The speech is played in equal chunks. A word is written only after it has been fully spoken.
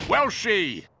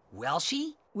Welshie!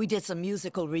 Welshie? We did some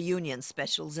musical reunion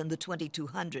specials in the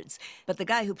 2200s, but the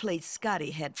guy who played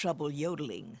Scotty had trouble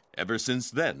yodeling. Ever since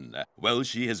then,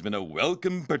 Welshie has been a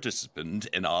welcome participant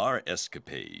in our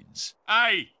escapades.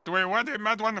 Aye, dwi wedi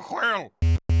madwan chwyl.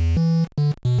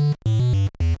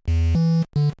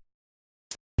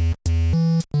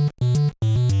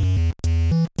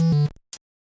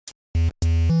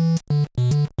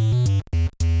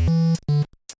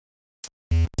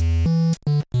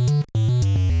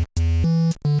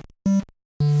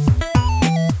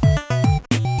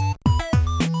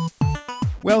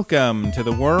 Welcome to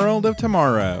the world of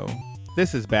tomorrow.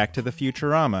 This is Back to the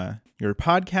Futurama, your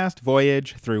podcast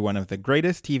voyage through one of the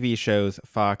greatest TV shows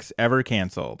Fox ever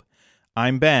canceled.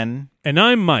 I'm Ben. And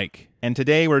I'm Mike. And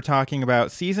today we're talking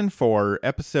about Season 4,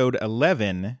 Episode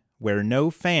 11, Where No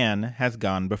Fan Has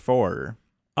Gone Before.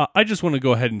 I just want to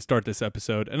go ahead and start this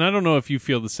episode, and I don't know if you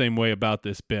feel the same way about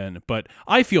this, Ben, but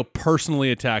I feel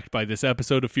personally attacked by this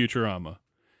episode of Futurama.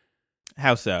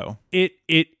 How so? It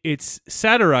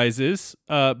satirizes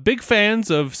big fans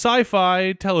of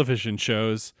sci-fi television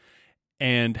shows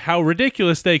and how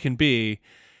ridiculous they can be.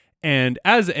 And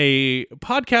as a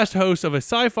podcast host of a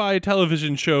sci-fi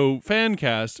television show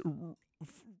fancast,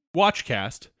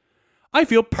 watchcast, I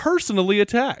feel personally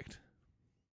attacked.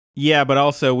 Yeah, but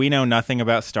also we know nothing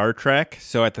about Star Trek,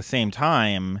 so at the same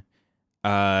time,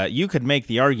 you could make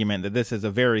the argument that this is a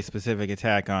very specific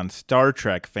attack on Star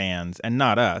Trek fans and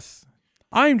not us.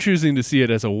 I'm choosing to see it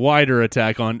as a wider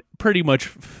attack on pretty much,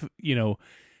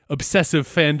 obsessive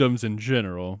fandoms in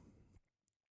general.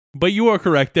 But you are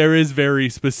correct. There is very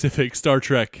specific Star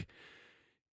Trek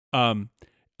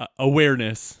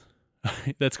awareness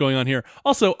that's going on here.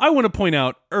 Also, I want to point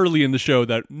out early in the show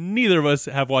that neither of us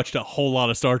have watched a whole lot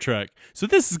of Star Trek. So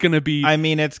this is going to be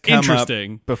it's come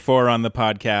interesting. Up before on the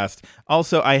podcast.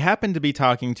 Also, I happened to be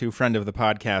talking to a friend of the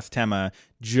podcast, Tema,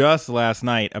 just last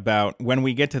night about when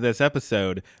we get to this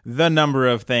episode, the number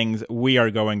of things we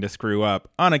are going to screw up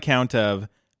on account of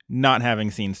not having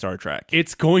seen Star Trek.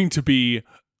 It's going to be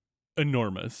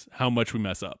enormous how much we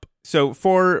mess up. So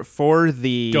for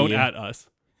the... Don't at us.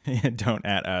 Don't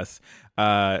at us.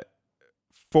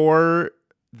 For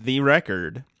the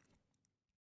record,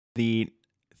 the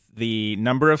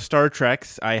number of Star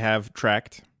Treks I have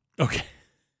tracked. Okay.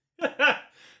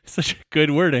 Such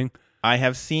good wording. I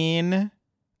have seen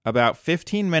about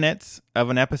 15 minutes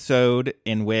of an episode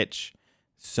in which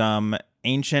some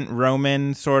ancient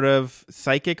Roman sort of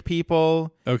psychic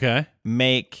people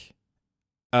make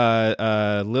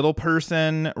a little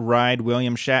person ride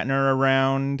William Shatner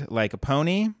around like a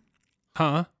pony.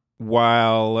 Huh?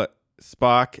 While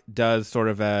Spock does sort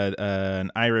of an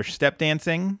Irish step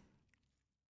dancing.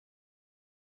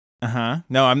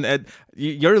 No,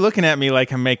 you're looking at me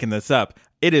like I'm making this up.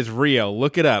 It is real.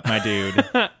 Look it up, my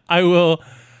dude. I will.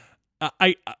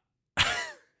 I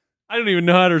don't even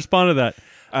know how to respond to that.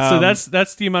 So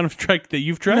that's the amount of Trek that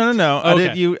you've tracked? No.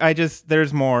 Okay.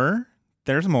 There's more.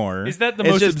 There's more. Is that the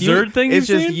most absurd thing you've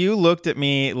seen? It's just you looked at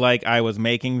me like I was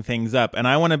making things up. And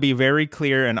I want to be very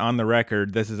clear and on the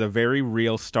record, this is a very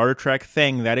real Star Trek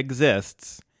thing that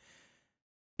exists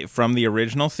from the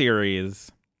original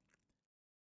series.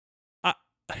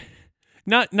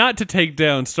 Not to take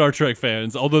down Star Trek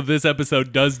fans, although this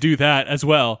episode does do that as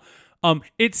well.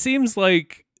 It seems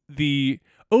like the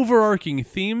overarching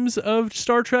themes of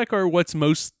Star Trek are what's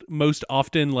most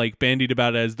often like bandied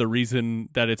about as the reason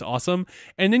that it's awesome.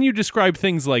 And then you describe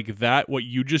things like that, what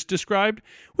you just described,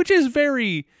 which is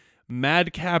very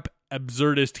madcap,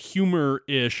 absurdist,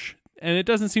 humor-ish, and it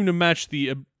doesn't seem to match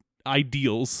the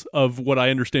ideals of what I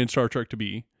understand Star Trek to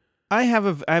be. I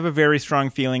have a very strong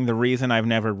feeling the reason I've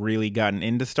never really gotten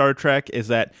into Star Trek is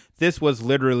that this was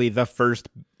literally the first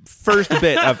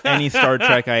bit of any Star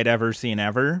Trek I had ever seen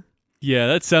ever. Yeah,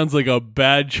 that sounds like a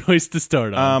bad choice to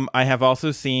start on. I have also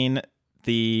seen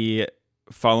the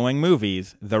following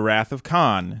movies: The Wrath of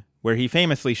Khan, where he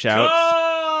famously shouts,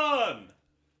 "Khan!"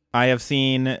 I have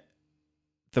seen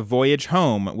The Voyage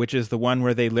Home, which is the one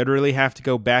where they literally have to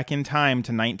go back in time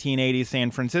to 1980 San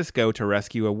Francisco to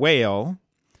rescue a whale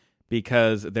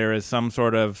because there is some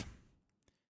sort of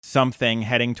something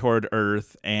heading toward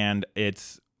Earth, and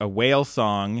it's a whale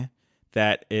song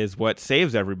that is what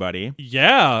saves everybody.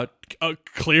 Yeah,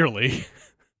 clearly.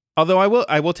 Although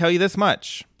I will tell you this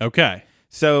much. Okay.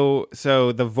 So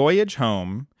The Voyage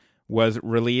Home was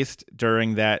released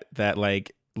during that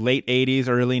like late 80s,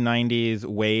 early 90s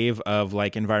wave of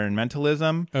like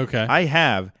environmentalism. Okay. I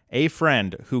have a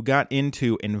friend who got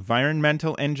into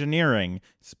environmental engineering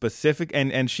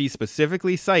and she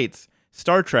specifically cites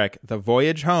Star Trek: The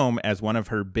Voyage Home as one of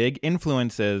her big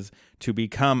influences to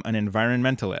become an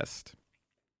environmentalist.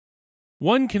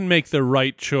 one can make the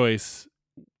right choice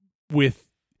with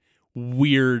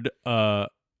weird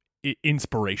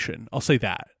inspiration. I'll say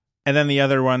that. And then the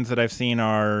other ones that I've seen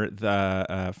are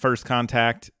the First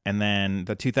Contact, and then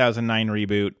the 2009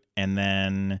 reboot, and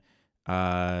then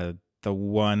the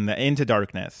one the Into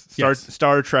Darkness,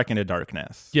 Star Trek Into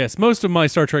Darkness. Yes, most of my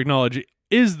Star Trek knowledge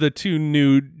is the two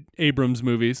new Abrams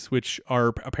movies, which are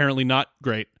apparently not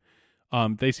great.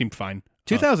 They seemed fine.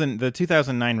 The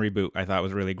 2009 reboot I thought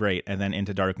was really great, and then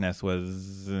Into Darkness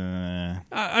was.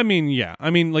 I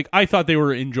mean, like I thought they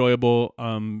were enjoyable.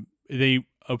 They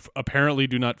apparently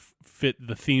do not fit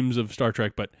the themes of Star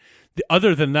Trek, but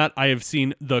other than that, I have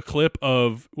seen the clip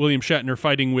of William Shatner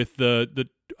fighting with the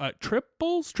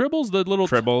tribbles, the little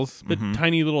tribbles, the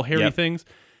tiny little hairy things,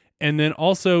 and then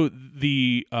also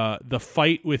the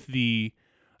fight with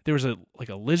there was a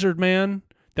lizard man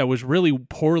that was really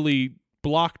poorly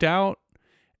blocked out,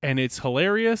 and it's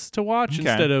hilarious to watch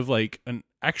instead of like an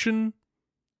action.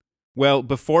 Well,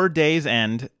 before Day's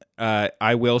End,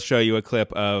 I will show you a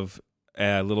clip of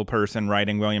a little person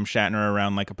riding William Shatner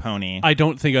around like a pony. I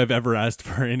don't think I've ever asked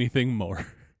for anything more.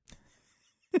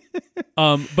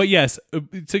 But yes,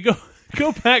 to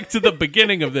go back to the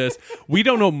beginning of this, we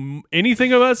don't know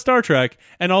anything about Star Trek,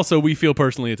 and also I feel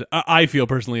personally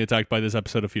attacked by this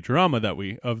episode of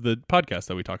Futurama of the podcast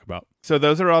that we talk about. So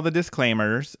those are all the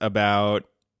disclaimers about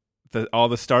all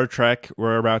the Star Trek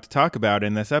we're about to talk about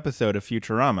in this episode of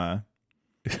Futurama.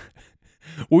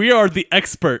 We are the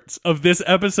experts of this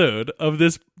episode of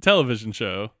this television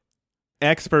show.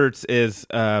 Experts is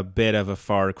a bit of a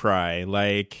far cry.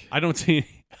 Like I don't see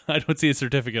a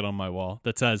certificate on my wall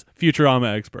that says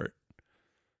Futurama expert.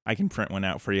 I can print one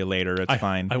out for you later. It's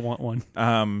fine. I want one.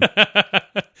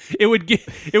 It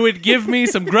would give me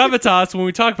some gravitas when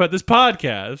we talk about this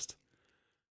podcast.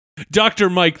 Dr.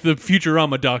 Mike, the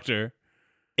Futurama doctor.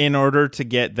 In order to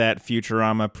get that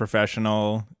Futurama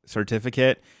professional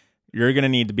certificate, you're going to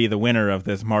need to be the winner of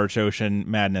this March Ocean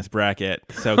Madness bracket.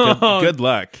 So good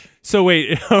luck. So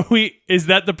wait, is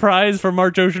that the prize for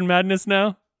March Ocean Madness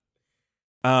now?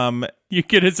 You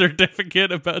get a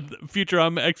certificate about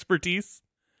Futurama expertise?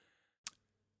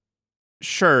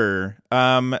 Sure.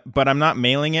 But I'm not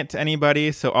mailing it to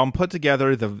anybody, so I'll put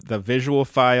together the visual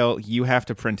file. You have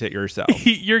to print it yourself.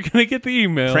 You're going to get the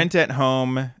email. Print at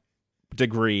home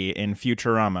degree in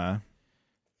Futurama.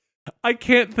 I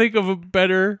can't think of a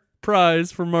better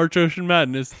prize for March Ocean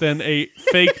Madness than a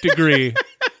fake degree,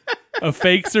 a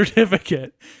fake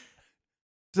certificate.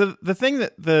 So the thing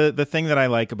that I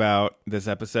like about this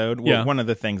episode, one of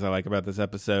the things I like about this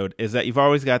episode is that you've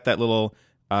always got that little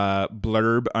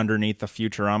blurb underneath the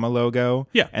Futurama logo.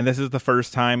 Yeah. And this is the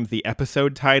first time the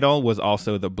episode title was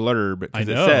also the blurb, because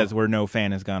it says "Where No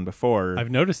Fan Has Gone Before." I've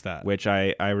noticed that, which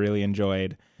I really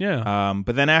enjoyed. Yeah.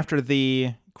 But then after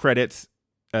the credits,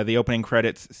 the opening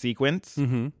credits sequence,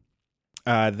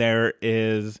 there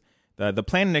is the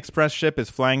Planet Express ship is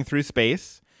flying through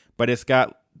space, but it's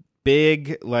got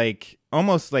big, like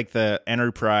almost like the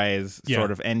Enterprise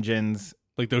sort of engines,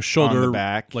 like those shoulder on the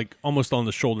back, like almost on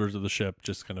the shoulders of the ship,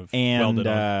 just kind of welded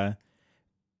on.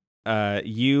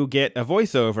 You get a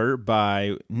voiceover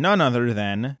by none other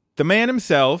than the man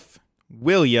himself,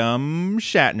 William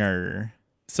Shatner.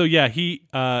 So yeah, he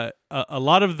a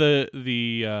lot of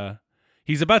the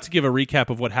he's about to give a recap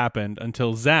of what happened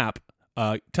until Zap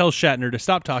tells Shatner to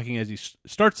stop talking as he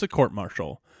starts the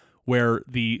court-martial, where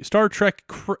the Star Trek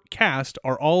cast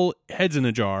are all heads in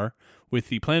a jar with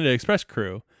the Planet Express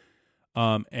crew,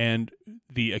 and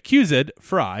the accused,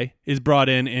 Fry, is brought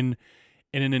in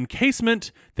an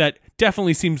encasement that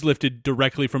definitely seems lifted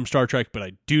directly from Star Trek, but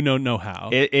I do not know how.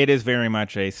 It is very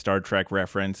much a Star Trek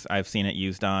reference. I've seen it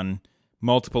used on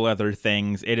multiple other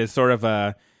things. It is sort of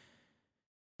a...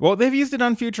 Well, they've used it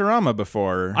on Futurama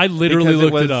before. I literally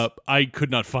looked it up. I could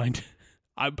not find it.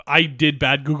 I did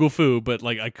bad Google Foo, but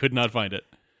I could not find it.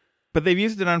 But they've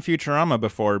used it on Futurama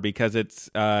before because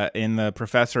it's in the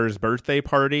professor's birthday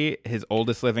party. His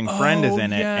oldest living friend is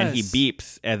in it, and he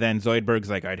beeps. And then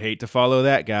Zoidberg's like, "I'd hate to follow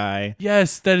that guy."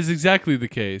 Yes, that is exactly the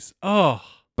case. Oh,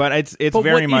 but it's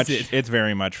very much it's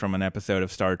very much from an episode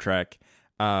of Star Trek.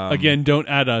 Again, don't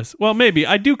add us. Well, maybe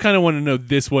I do kind of want to know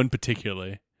this one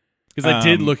particularly. Because I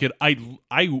did look at,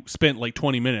 I spent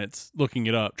 20 minutes looking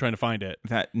it up, trying to find it.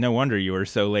 No wonder you were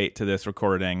so late to this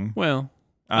recording. Well,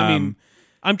 I mean,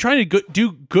 I'm trying to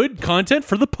do good content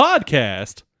for the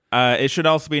podcast. It should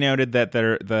also be noted that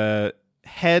they're the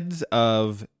heads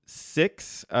of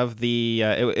 6 of the,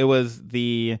 it was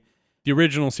the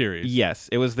original series. Yes,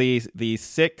 it was the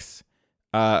 6,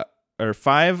 or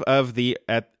 5 of the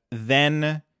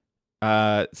then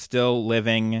still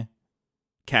living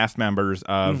cast members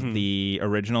of the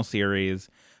original series.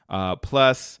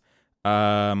 Plus,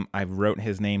 I wrote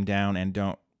his name down and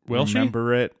don't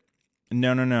remember it.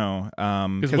 No.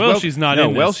 Because Welshie's not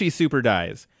in this. Welshie super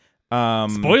dies.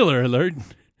 Spoiler alert.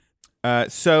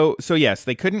 So yes,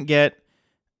 they couldn't get.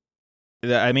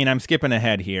 I mean, I'm skipping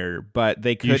ahead here, but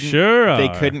they couldn't. You sure are. They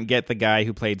couldn't get the guy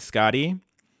who played Scotty,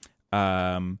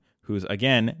 whose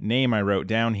again name I wrote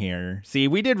down here. See,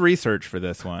 we did research for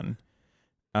this one.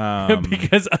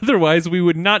 Because otherwise we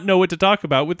would not know what to talk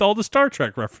about with all the Star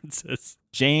Trek references.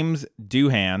 James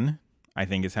Doohan, I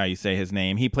think is how you say his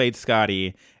name. He played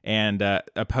Scotty, and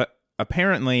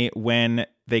apparently when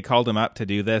they called him up to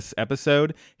do this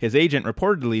episode, his agent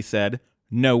reportedly said,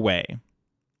 "No way."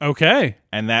 Okay.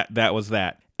 And that was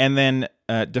that. And then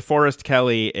DeForest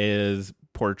Kelley is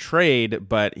portrayed,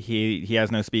 but he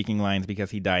has no speaking lines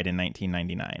because he died in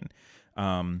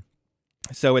 1999.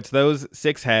 So it's those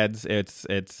 6 heads. It's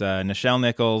Nichelle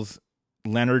Nichols,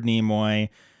 Leonard Nimoy,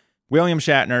 William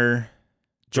Shatner,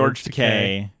 George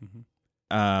Takei,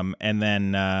 and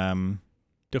then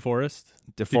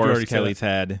DeForest Kelley's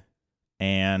head,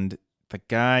 and the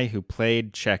guy who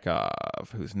played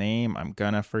Chekhov, whose name I'm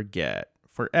gonna forget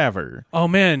forever. Oh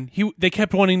man, they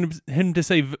kept wanting him to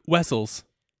say Wessels.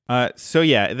 So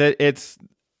yeah, it's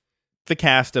the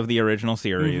cast of the original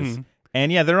series.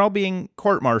 And yeah, they're all being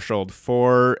court-martialed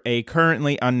for a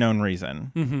currently unknown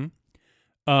reason.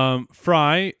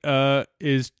 Fry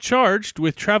is charged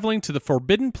with traveling to the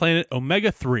forbidden planet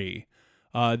Omega-3.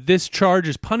 This charge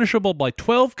is punishable by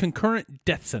 12 concurrent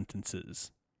death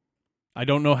sentences. I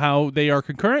don't know how they are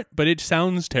concurrent, but it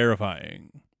sounds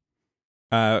terrifying.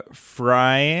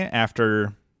 Fry,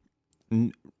 after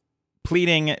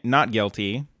pleading not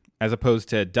guilty, as opposed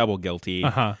to double guilty.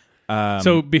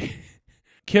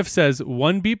 Kif says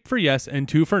 1 beep for yes and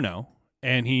 2 for no.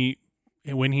 And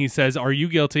when he says, "Are you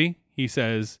guilty?" he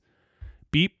says,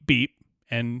 "Beep, beep."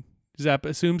 And Zapp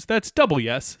assumes that's double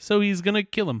yes, so he's going to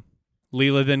kill him.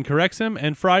 Leela then corrects him,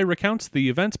 and Fry recounts the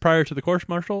events prior to the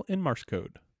court-martial in Morse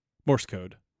code. If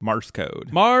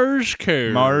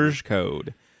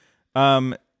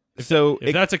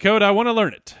that's a code, I want to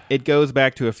learn it. It goes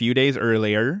back to a few days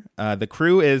earlier. The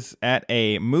crew is at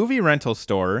a movie rental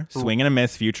store, Swing and a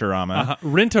Miss Futurama.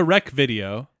 Rent-a-wreck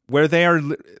video. Where they are,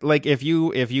 like, if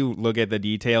you look at the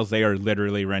details, they are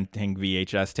literally renting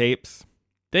VHS tapes.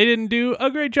 They didn't do a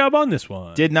great job on this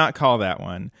one. Did not call that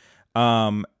one.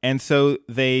 And so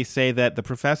they say that the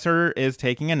professor is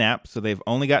taking a nap, so they've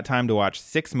only got time to watch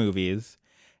 6 movies.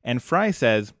 And Fry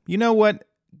says, "You know what?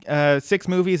 6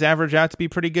 movies average out to be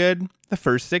pretty good. The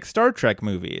first 6 Star Trek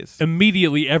movies."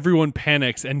 Immediately, everyone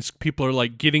panics, and people are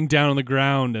like getting down on the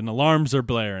ground, and alarms are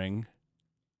blaring.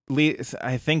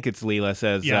 I think it's Leela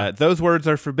says, "Those words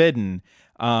are forbidden."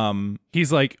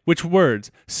 He's like, "Which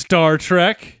words? Star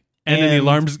Trek?" And then the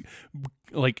alarms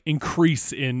like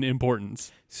increase in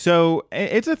importance. So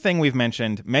it's a thing we've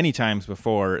mentioned many times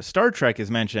before. Star Trek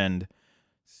is mentioned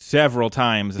several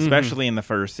times, especially in the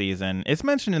first season. It's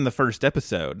mentioned in the first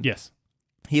episode. Yes.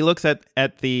 He looks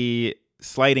at the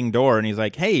sliding door and he's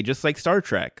like, "Hey, just like Star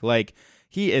Trek." Like,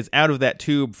 he is out of that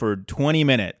tube for 20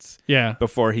 minutes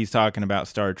before he's talking about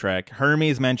Star Trek.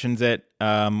 Hermes mentions it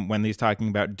when he's talking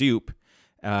about dupe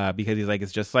because he's like,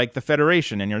 "It's just like the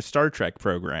Federation in your Star Trek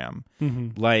program."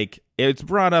 Like, it's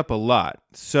brought up a lot.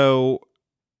 So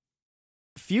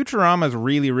Futurama is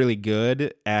really, really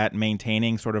good at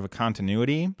maintaining sort of a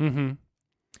continuity.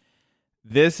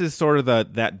 This is sort of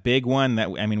that big one that,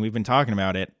 I mean, we've been talking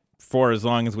about it for as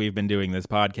long as we've been doing this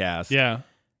podcast. Yeah.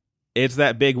 It's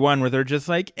that big one where they're just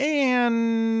like,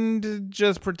 and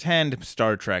just pretend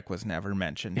Star Trek was never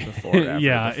mentioned before.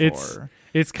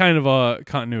 It's kind of a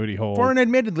continuity hole. For an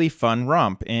admittedly fun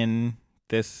romp in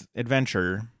this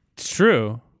adventure. It's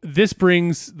true. This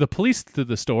brings the police to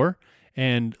the store,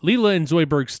 and Leela and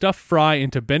Zoidberg stuff Fry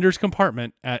into Bender's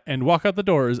compartment and walk out the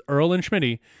door as Earl and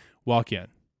Schmitty walk in.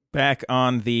 Back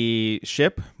on the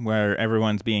ship where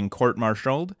everyone's being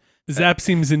court-martialed, Zapp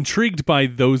seems intrigued by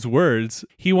those words.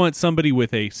 He wants somebody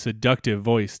with a seductive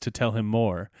voice to tell him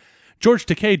more. George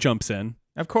Takei jumps in.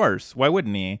 Of course. Why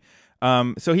wouldn't he?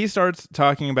 So he starts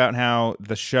talking about how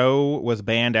the show was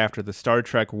banned after the Star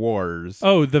Trek Wars.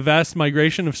 Oh, the vast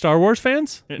migration of Star Wars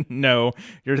fans? No,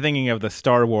 you're thinking of the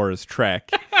Star Wars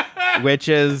Trek, which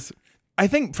is, I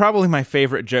think, probably my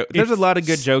favorite joke. There's a lot of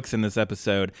good jokes in this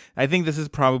episode. I think this is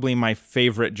probably my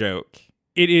favorite joke.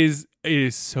 It is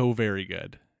so very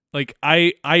good. Like,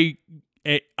 I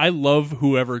love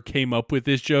whoever came up with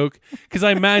this joke, because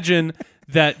I imagine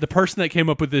that the person that came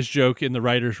up with this joke in the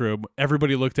writer's room,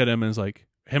 everybody looked at him and was like,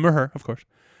 him or her, of course,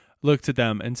 looked at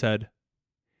them and said,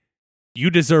 "You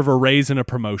deserve a raise and a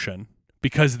promotion.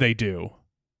 because they do.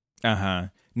 Uh-huh.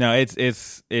 No,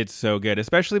 it's so good,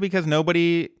 especially because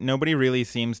nobody really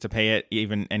seems to pay it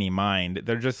even any mind.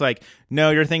 They're just like,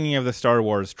 no, you're thinking of the Star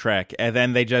Wars Trek, and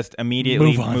then they just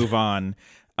immediately move on.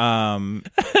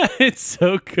 It's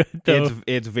so good, though.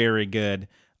 It's very good.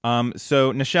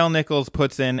 So Nichelle Nichols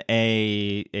puts in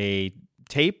a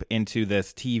tape into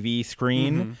this TV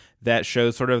screen that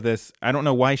shows sort of this. I don't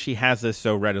know why she has this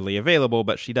so readily available,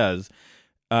 but she does.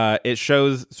 It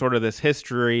shows sort of this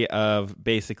history of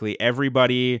basically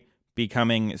everybody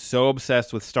becoming so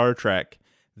obsessed with Star Trek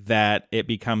that it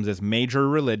becomes this major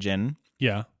religion.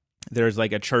 Yeah. There's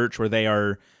like a church where they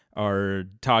are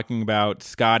talking about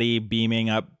Scotty beaming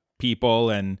up people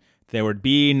and there would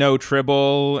be no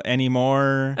Tribble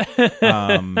anymore.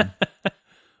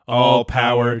 All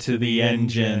power to the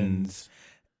engines.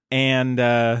 And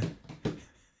that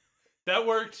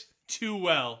worked too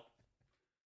well.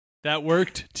 Yeah,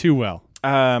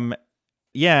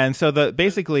 and so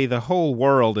basically the whole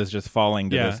world is just falling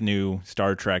to this new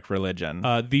Star Trek religion.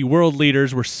 The world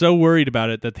leaders were so worried about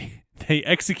it that they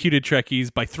executed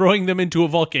Trekkies by throwing them into a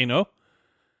volcano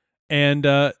and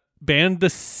banned the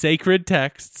sacred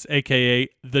texts, aka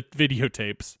the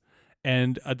videotapes.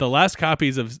 And the last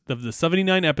copies of the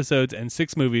 79 episodes and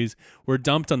 6 movies were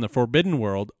dumped on the Forbidden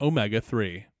World Omega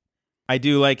 3. I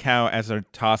do like how, as they're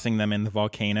tossing them in the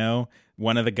volcano,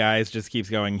 one of the guys just keeps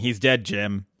going, "He's dead,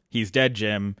 Jim. He's dead,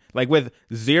 Jim." Like with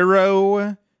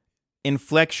zero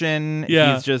inflection,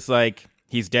 he's just like,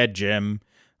 "He's dead, Jim."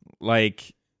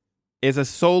 Like, is a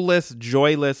soulless,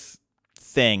 joyless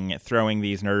thing throwing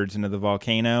these nerds into the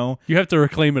volcano. You have to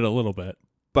reclaim it a little bit.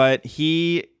 But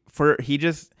he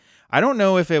just, I don't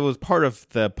know if it was part of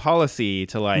the policy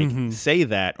to like say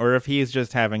that or if he's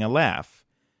just having a laugh.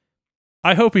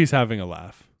 I hope he's having a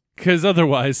laugh, because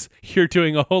otherwise you're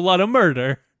doing a whole lot of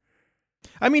murder.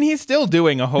 I mean, he's still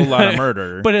doing a whole lot of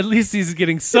murder. But at least he's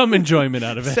getting some enjoyment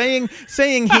out of it.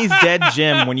 Saying he's dead,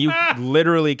 Jim, when you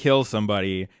literally kill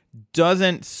somebody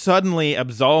doesn't suddenly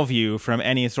absolve you from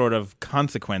any sort of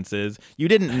consequences. You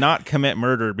didn't not commit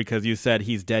murder because you said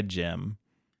he's dead, Jim.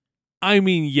 I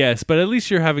mean, yes, but at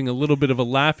least you're having a little bit of a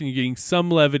laugh and you're getting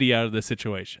some levity out of the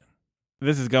situation.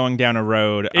 This is going down a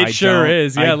road. It sure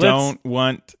is. Yeah, I don't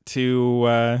want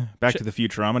to. Back to the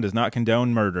Futurama does not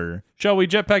condone murder. Shall we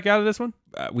jetpack out of this one?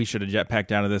 We should have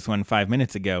jetpacked out of this one 5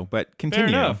 minutes ago, but continue.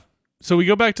 Fair enough. So we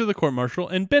go back to the court-martial,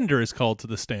 and Bender is called to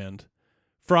the stand.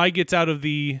 Fry gets out of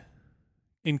the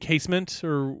encasement,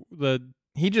 or the...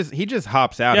 He just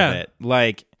hops out of it,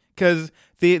 like, because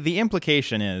the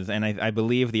implication is, and I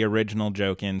believe the original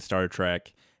joke in Star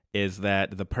Trek is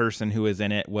that the person who is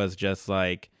in it was just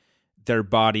like, their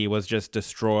body was just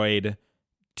destroyed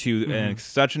to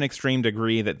such an extreme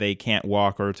degree that they can't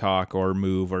walk or talk or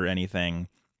move or anything.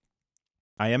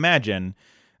 I imagine.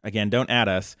 Again, don't add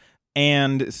us.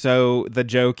 And so the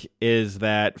joke is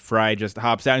that Fry just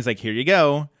hops out. He's like, "Here you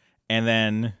go." And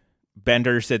then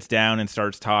Bender sits down and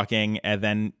starts talking. And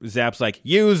then Zap's like,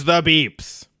 "Use the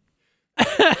beeps."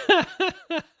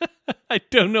 I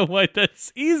don't know why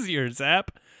that's easier,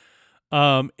 Zap.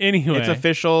 Anyway. It's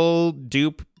official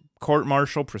dupe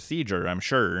court-martial procedure, I'm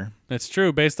sure. That's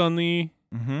true, based on the...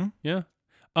 Yeah.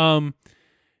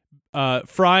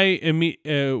 Fry,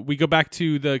 we go back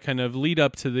to the kind of lead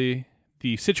up to the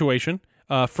situation.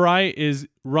 Fry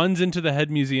runs into the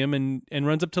head museum and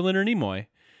runs up to Leonard Nimoy,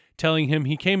 telling him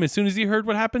he came as soon as he heard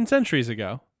what happened centuries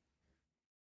ago.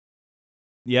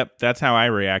 Yep, that's how I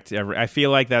react. I feel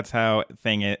like that's how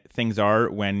things are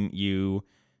when you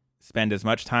spend as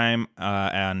much time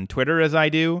on Twitter as I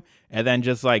do, and then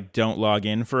just like don't log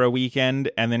in for a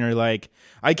weekend, and then you're like,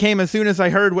 "I came as soon as I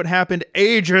heard what happened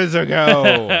ages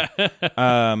ago."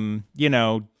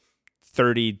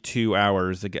 32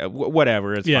 hours ago,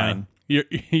 whatever. It's fine.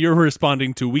 You're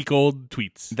responding to week-old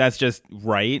tweets. That's just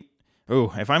right.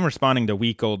 Oh, if I'm responding to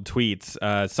week-old tweets,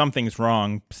 something's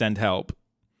wrong. Send help.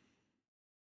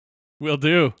 Will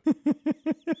do.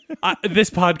 This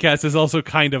podcast is also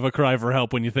kind of a cry for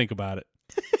help when you think about it.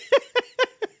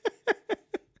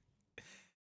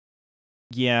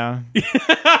 Yeah.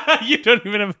 You don't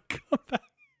even have a comeback.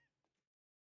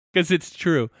 Because it's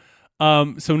true.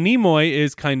 So Nimoy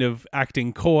is kind of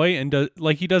acting coy and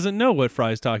like he doesn't know what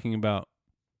Fry's talking about.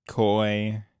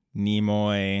 Coy,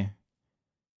 Nimoy.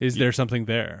 Is there something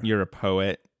there? You're a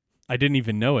poet. I didn't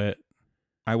even know it.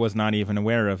 I was not even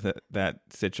aware of that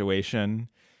situation.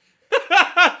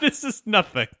 This is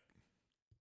nothing.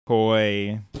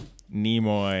 Coy,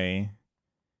 Nimoy,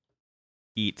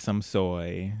 eat some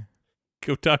soy.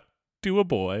 Go talk to a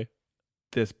boy.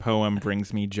 This poem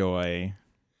brings me joy.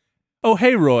 Oh,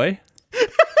 hey, Roy.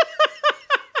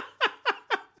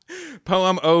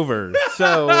 poem over.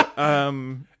 So,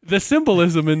 the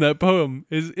symbolism in that poem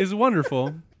is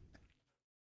wonderful.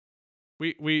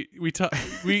 We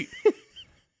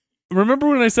remember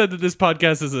when I said that this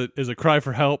podcast is a cry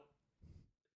for help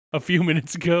a few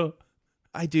minutes ago?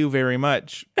 I do very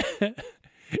much.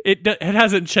 It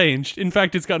hasn't changed. In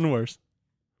fact, it's gotten worse.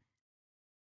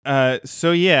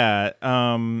 So yeah,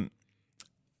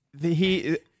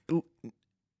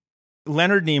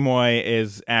 Leonard Nimoy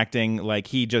is acting like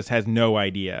he just has no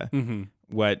idea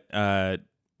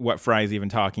what Fry's even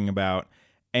talking about,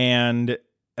 and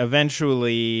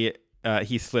eventually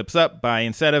he slips up by,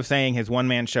 instead of saying his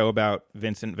one-man show about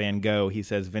Vincent van Gogh, he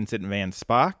says Vincent van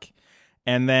Spock,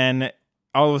 and then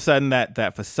all of a sudden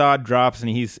that facade drops, and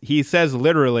he says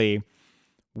literally,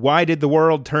 "Why did the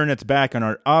world turn its back on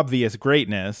our obvious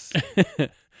greatness?"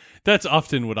 That's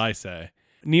often what I say.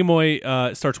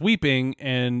 Nimoy starts weeping,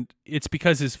 and it's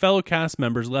because his fellow cast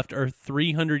members left Earth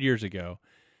 300 years ago.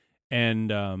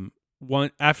 And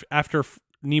after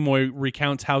Nimoy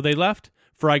recounts how they left,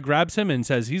 Fry grabs him and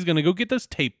says he's going to go get those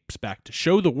tapes back to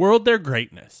show the world their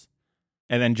greatness.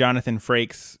 And then Jonathan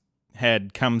Frakes'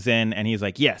 head comes in, and he's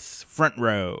like, "Yes, front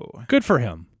row." Good for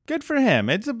him. Good for him.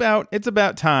 It's about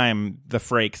time the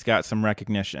Frakes got some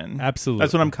recognition. Absolutely.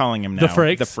 That's what I'm calling him now. The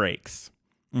Frakes? The Frakes.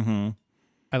 Mm-hmm.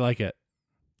 I like it.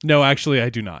 No, actually,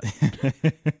 I do not.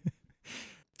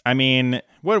 I mean,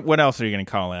 what else are you going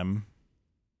to call him?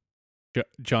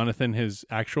 Jonathan, his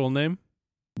actual name?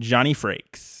 Johnny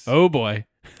Frakes. Oh, boy.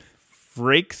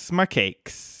 Frakes my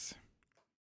cakes.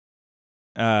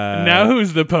 Now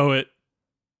who's the poet?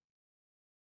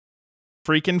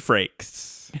 Freaking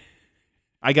Frakes.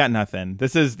 I got nothing.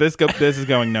 This is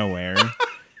going nowhere.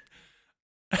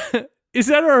 Is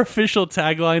that our official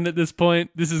tagline at this point?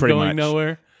 This is Pretty going much.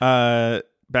 nowhere?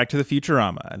 Back to the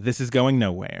Futurama. This is going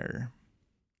nowhere.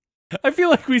 I feel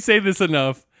like we say this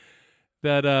enough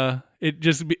that it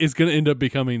just is going to end up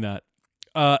becoming that.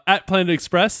 At Planet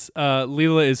Express,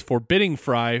 Leela is forbidding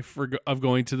Fry of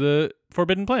going to the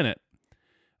Forbidden Planet.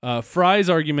 Fry's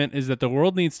argument is that the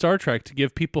world needs Star Trek to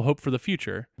give people hope for the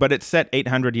future. But it's set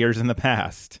 800 years in the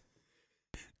past.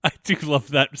 I do love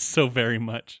that so very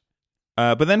much.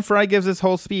 But then Fry gives this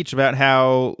whole speech about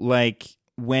how, like,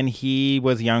 when he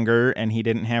was younger and he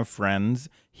didn't have friends,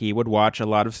 he would watch a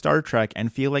lot of Star Trek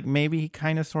and feel like maybe he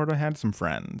kind of sort of had some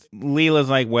friends. Leela's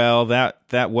like, well,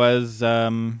 that was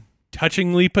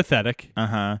touchingly pathetic.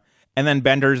 And then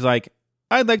Bender's like,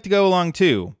 I'd like to go along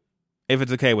too, if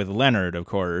it's okay with Leonard, of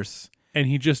course. And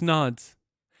he just nods.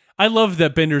 I love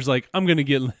that Bender's like, I'm going to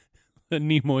get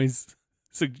Nimoy's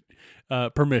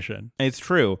permission. It's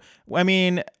true. I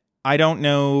mean, I don't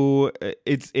know.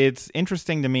 It's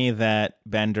interesting to me that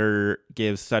Bender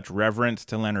gives such reverence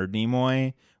to Leonard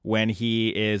Nimoy when he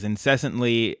is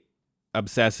incessantly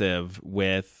obsessive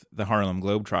with the Harlem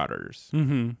Globetrotters.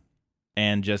 Mm-hmm.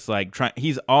 And just like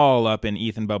he's all up in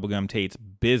Ethan Bubblegum Tate's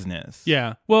business.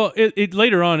 Yeah. Well, it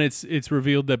later on it's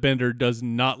revealed that Bender does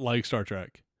not like Star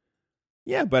Trek.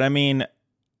 Yeah, but I mean,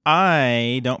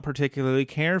 I don't particularly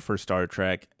care for Star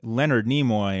Trek. Leonard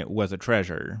Nimoy was a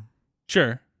treasure.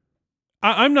 Sure.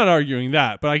 I'm not arguing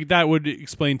that, but that would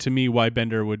explain to me why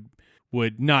Bender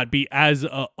would not be as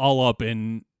all up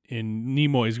in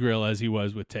Nimoy's grill as he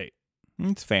was with Tate.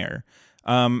 It's fair.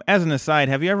 As an aside,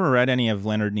 have you ever read any of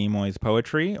Leonard Nimoy's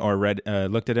poetry or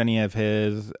looked at any of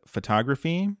his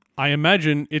photography? I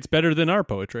imagine it's better than our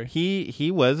poetry.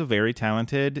 He was a very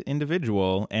talented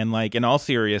individual, and like in all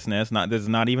seriousness, this is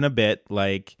not even a bit.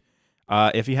 Like,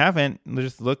 if you haven't,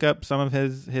 just look up some of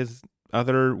his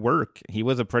other work. He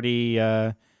was a pretty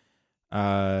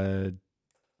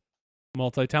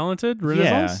multi-talented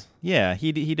Renaissance. Yeah.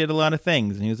 He did a lot of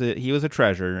things, and he was a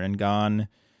treasure and gone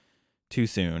too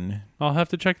soon. I'll have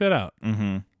to check that out.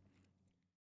 Mm-hmm.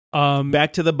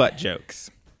 Back to the butt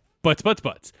jokes.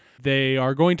 Butts. They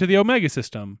are going to the Omega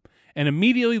system and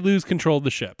immediately lose control of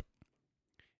the ship.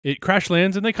 It crash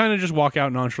lands, and they kind of just walk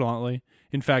out nonchalantly.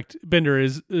 In fact, Bender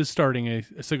is starting a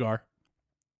cigar.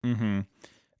 Mm-hmm.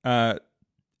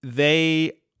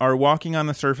 They are walking on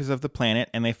the surface of the planet,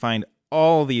 and they find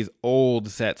all these old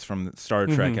sets from Star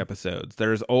Trek episodes.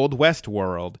 There's Old West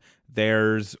World.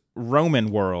 There's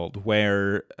Roman World,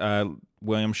 where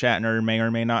William Shatner may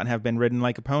or may not have been ridden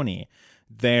like a pony.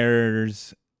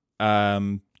 There's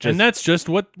and that's just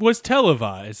what was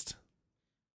televised,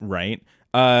 right?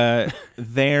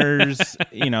 There's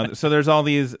so there's all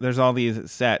these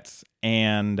sets,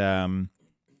 and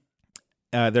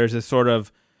there's this sort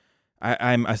of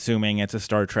I'm assuming it's a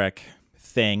Star Trek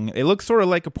thing. It looks sort of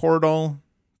like a portal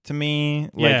to me.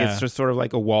 Like it's just sort of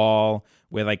like a wall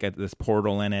with like this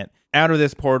portal in it. Out of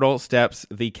this portal steps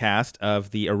the cast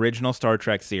of the original Star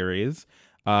Trek series,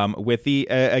 with the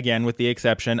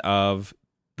exception of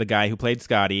the guy who played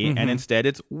Scotty, and instead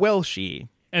it's Welshie.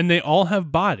 And they all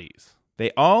have bodies.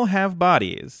 They all have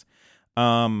bodies.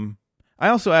 I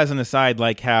also, as an aside,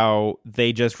 like how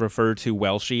they just refer to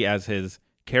Welshie as his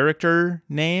character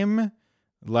name.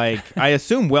 Like, I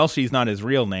assume Welshie's not his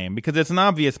real name because it's an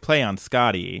obvious play on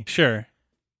Scotty. Sure.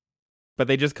 But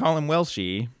they just call him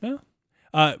Welshie. Yeah.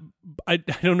 I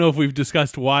don't know if we've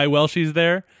discussed why Welshie's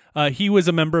there. He was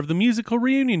a member of the musical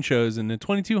reunion shows in the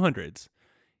 2200s.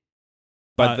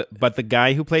 But the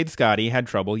guy who played Scotty had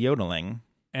trouble yodeling.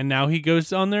 And now he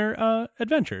goes on their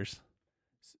adventures.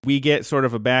 We get sort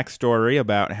of a backstory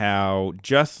about how,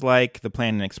 just like the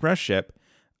Planet Express ship,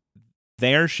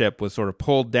 their ship was sort of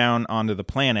pulled down onto the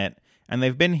planet, and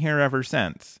they've been here ever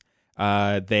since.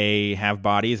 They have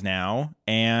bodies now,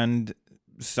 and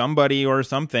somebody or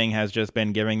something has just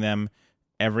been giving them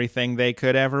everything they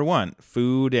could ever want.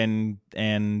 Food and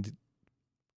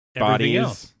bodies.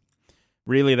 Else.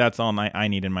 Really, that's all I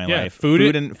need in my life.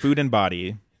 Food and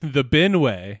body. The bin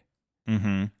way.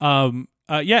 Mm-hmm.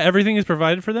 Everything is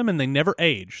provided for them, and they never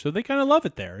age, so they kind of love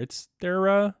it there.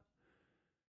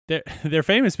 They're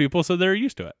famous people, so they're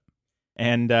used to it.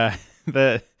 And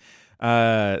the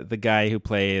guy who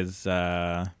plays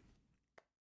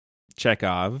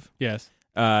Chekhov, yes,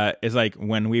 is like,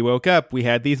 when we woke up, we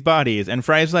had these bodies, and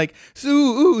Fry's like,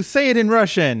 say it in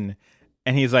Russian,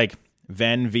 and he's like,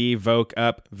 when we woke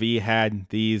up, we had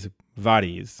these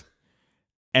bodies,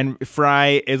 and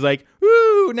Fry is like,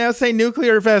 ooh, now say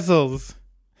nuclear vessels.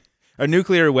 Or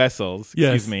nuclear vessels,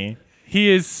 excuse me. He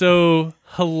is so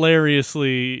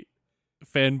hilariously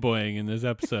fanboying in this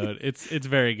episode. It's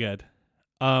very good.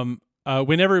 When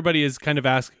everybody is kind of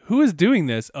asked, who is doing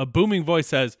this? A booming voice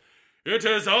says, "It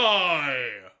is I!"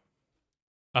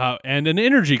 And an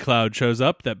energy cloud shows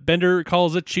up that Bender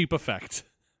calls a cheap effect.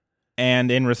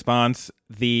 And in response,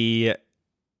 the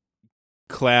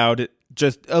cloud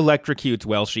just electrocutes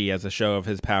Welshie as a show of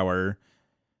his power.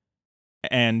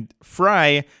 And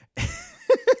Fry,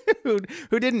 who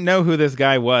didn't know who this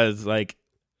guy was like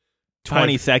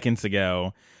 20 seconds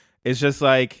ago, is just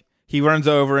like, he runs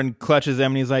over and clutches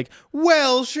him, and he's like,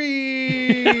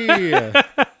 Welshie!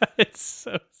 It's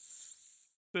so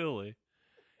silly.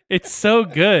 It's so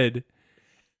good.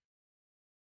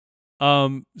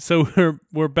 So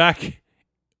we're back.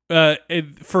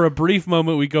 For a brief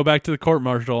moment, we go back to the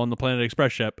court-martial on the Planet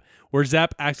Express ship, where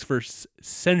Zapp asks for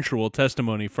sensual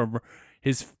testimony from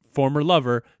his former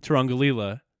lover,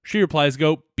 Tarangalila. She replies,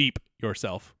 "Go beep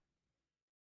yourself."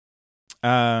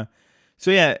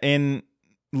 In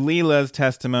Leela's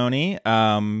testimony,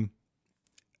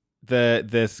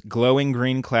 this glowing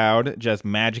green cloud just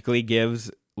magically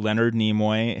gives Leonard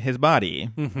Nimoy his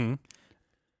body. Mm-hmm.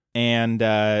 And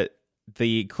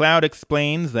the cloud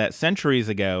explains that centuries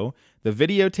ago, the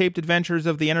videotaped adventures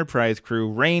of the Enterprise crew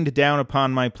rained down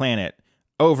upon my planet.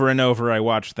 Over and over I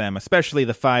watched them, especially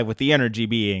the 5 with the energy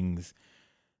beings.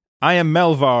 I am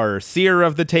Melvar, seer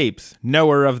of the tapes,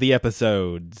 knower of the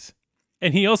episodes.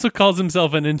 And he also calls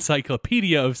himself an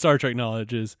encyclopedia of Star Trek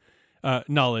knowledge.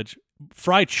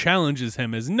 Fry challenges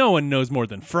him as no one knows more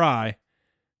than Fry.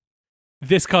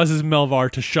 This causes Melvar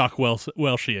to shock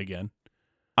Welshie again.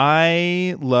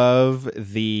 I love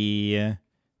the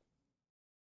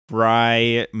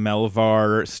Fry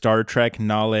Melvar Star Trek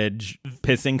knowledge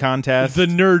pissing contest. The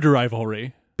nerd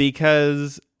rivalry.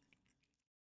 Because,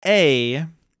 A,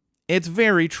 it's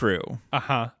very true.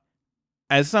 Uh-huh.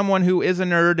 As someone who is a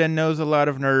nerd and knows a lot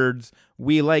of nerds,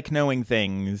 we like knowing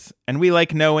things. And we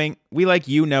like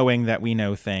you knowing that we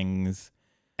know things.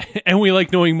 And we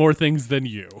like knowing more things than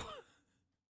you.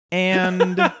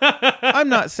 And I'm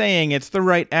not saying it's the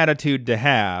right attitude to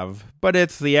have, but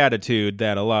it's the attitude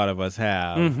that a lot of us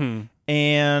have. Mm-hmm.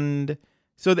 And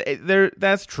so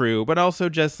that's true, but also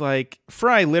just like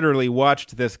Fry literally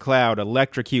watched this cloud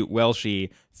electrocute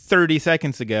Welshie 30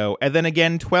 seconds ago and then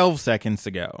again 12 seconds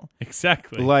ago.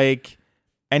 Exactly. Like,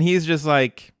 and he's just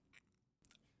like,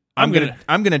 I'm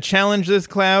gonna challenge this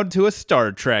cloud to a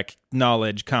Star Trek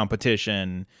knowledge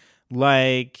competition.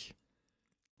 Like,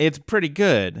 it's pretty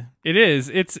good. It is.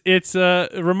 It's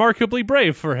remarkably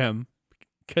brave for him,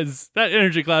 because that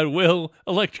energy cloud will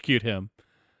electrocute him.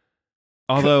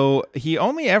 Although he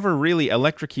only ever really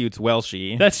electrocutes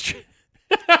Welshie. That's true.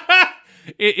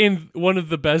 In one of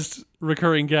the best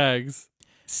recurring gags.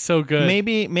 So good.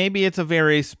 Maybe it's a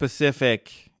very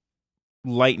specific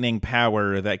lightning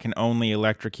power that can only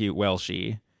electrocute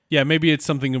Welshie. Yeah, maybe it's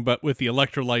something about with the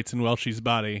electrolytes in Welshie's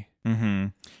body. Mm-hmm.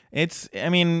 I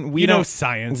mean, we You know don't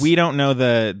science. We don't know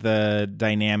the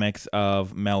dynamics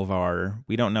of Melvar.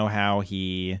 We don't know how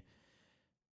he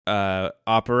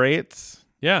operates.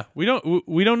 Yeah, we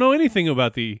don't know anything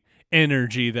about the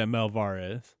energy that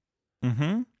Melvar is.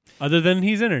 Mm-hmm. Other than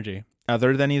he's energy.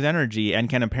 Other than his energy, and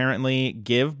can apparently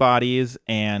give bodies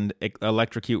and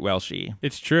electrocute Welshie.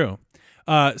 It's true.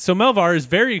 So Melvar is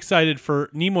very excited for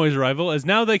Nimoy's arrival, as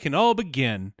now they can all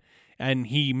begin. And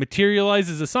he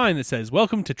materializes a sign that says,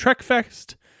 "Welcome to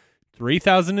Trekfest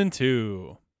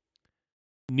 3002."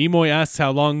 Nimoy asks how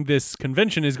long this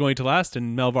convention is going to last,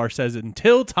 and Melvar says,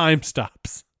 "Until time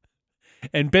stops."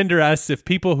 And Bender asks if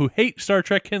people who hate Star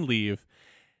Trek can leave.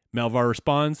 Melvar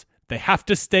responds, "They have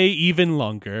to stay even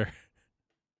longer."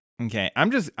 Okay, I'm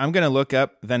gonna look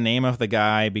up the name of the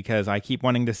guy because I keep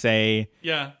wanting to say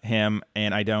him,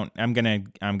 and I don't. I'm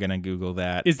gonna Google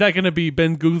that. Is that gonna be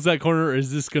Ben Googles That Corner, or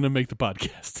is this gonna make the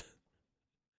podcast?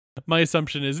 My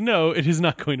assumption is no, it is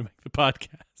not going to make the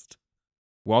podcast.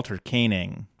 Walter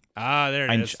Koenig.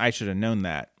 There it is. I should have known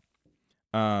that.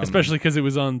 Especially because it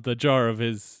was on the jar of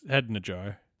his head in a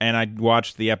jar. And I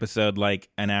watched the episode like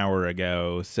an hour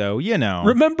ago, so you know.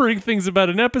 Remembering things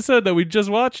about an episode that we just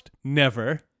watched?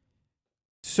 Never.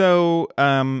 So,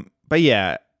 but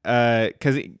yeah,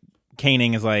 because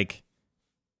Koenig is like,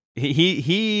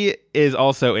 he is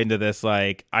also into this,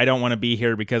 like, I don't want to be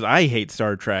here because I hate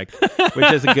Star Trek,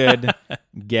 which is a good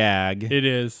gag. It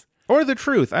is. Or the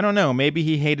truth. I don't know. Maybe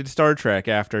he hated Star Trek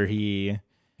after he...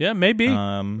 Yeah, maybe.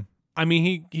 I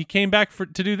mean, he came back to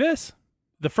do this.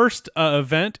 The first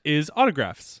event is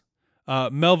autographs.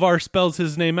 Melvar spells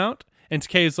his name out, and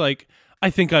Takei is like, "I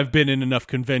think I've been in enough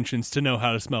conventions to know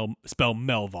how to spell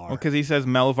Melvar." Well, because he says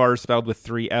Melvar spelled with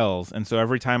 3 L's, and so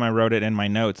every time I wrote it in my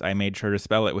notes, I made sure to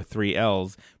spell it with 3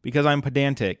 L's because I'm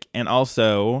pedantic. And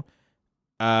also,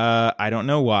 I don't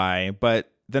know why,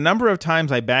 but the number of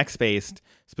times I backspaced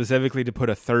specifically to put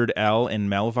a 3rd L in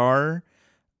Melvar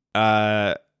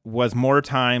was more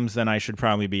times than I should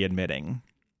probably be admitting.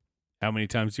 How many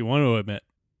times do you want to admit?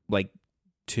 Like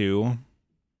 2.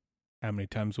 How many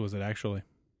times was it actually?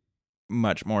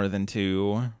 Much more than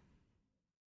 2.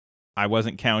 I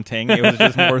wasn't counting. It was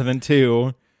just more than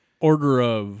 2. Order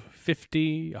of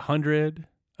 50, 100,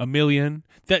 a million.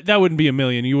 That wouldn't be a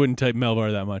million. You wouldn't type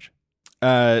Melvar that much.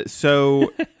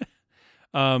 So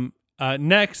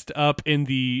next up in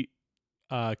the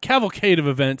cavalcade of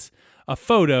events, a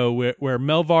photo where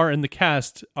Melvar and the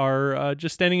cast are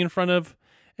just standing in front of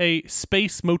a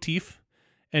space motif,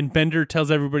 and Bender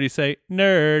tells everybody to say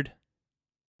 "nerd."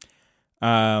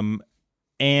 At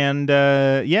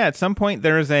some point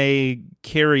there's a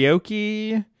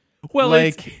karaoke. Well,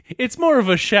 like it's more of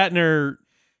a Shatner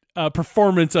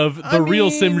performance of the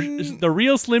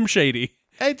real Slim Shady.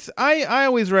 I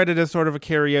always read it as sort of a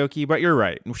karaoke, but you're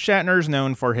right. Shatner's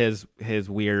known for his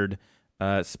weird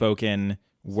spoken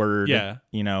word,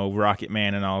 Rocket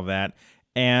Man and all of that.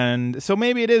 And so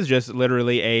maybe it is just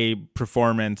literally a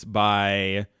performance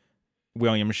by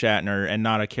William Shatner and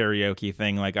not a karaoke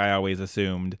thing like I always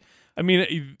assumed. I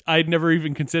mean, I'd never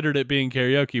even considered it being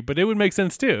karaoke, but it would make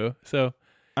sense too. So,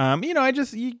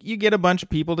 you get a bunch of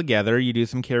people together, you do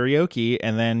some karaoke,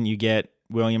 and then you get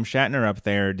William Shatner up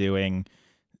there doing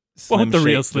the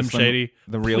real Slim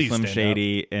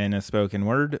Shady in a spoken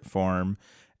word form.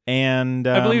 And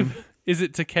I believe, is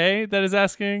it Takei that is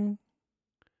asking?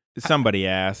 Somebody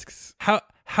asks,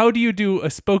 how do you do a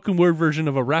spoken word version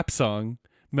of a rap song?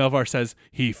 Melvar says,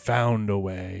 "He found a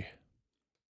way."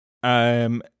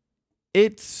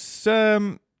 It's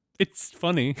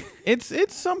funny.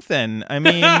 It's something. I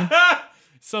mean,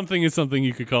 something is something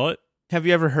you could call it. Have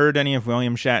you ever heard any of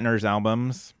William Shatner's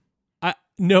albums?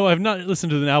 No, I've not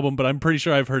listened to the album, but I'm pretty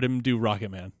sure I've heard him do Rocket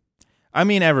Man. I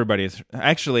mean, everybody's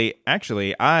actually.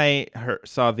 I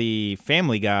saw the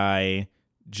Family Guy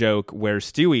joke where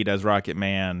Stewie does Rocket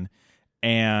Man,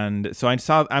 and so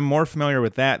I'm more familiar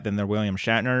with that than the William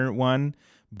Shatner one.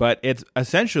 But it's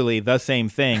essentially the same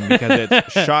thing because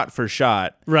it's shot for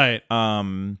shot, right?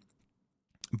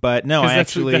 But no,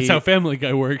 that's how Family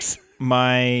Guy works.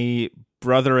 My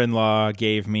brother-in-law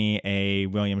gave me a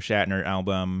William Shatner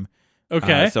album.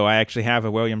 Okay, so I actually have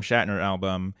a William Shatner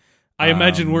album. I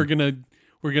imagine we're gonna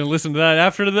listen to that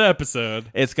after the episode.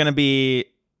 It's gonna be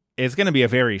a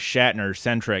very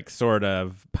Shatner-centric sort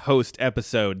of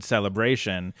post-episode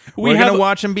celebration. We're going to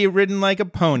watch him be ridden like a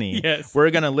pony. Yes.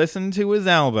 We're going to listen to his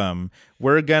album.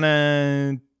 We're going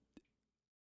to...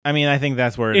 I mean, I think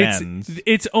that's where it ends.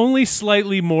 It's only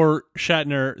slightly more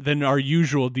Shatner than our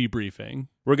usual debriefing.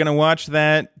 We're going to watch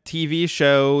that TV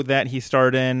show that he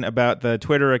starred in about the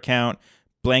Twitter account,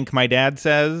 Blank My Dad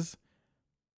Says.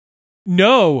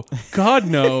 No, God,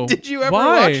 no. Did you ever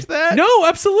Why? watch that? No,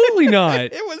 absolutely not.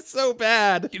 It was so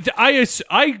bad.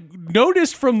 I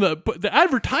noticed from the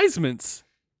advertisements.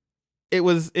 It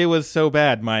was so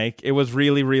bad, Mike. It was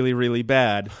really, really, really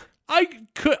bad. I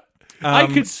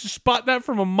could spot that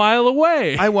from a mile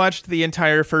away. I watched the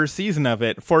entire first season of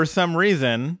it for some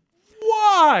reason.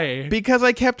 Why? Because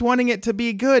I kept wanting it to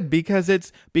be good. Because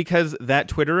that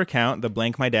Twitter account, the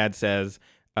Blank My Dad Says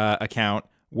account,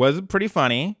 was pretty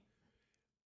funny.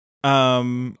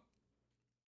 I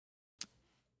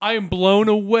am blown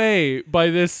away by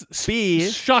this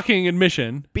shocking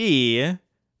admission. B,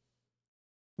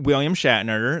 William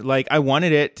Shatner. Like, I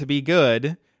wanted it to be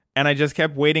good, and I just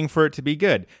kept waiting for it to be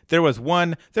good. There was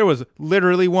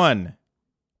literally one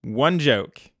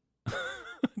joke.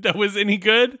 That was any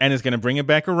good? And is going to bring it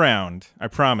back around. I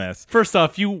promise. First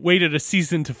off, you waited a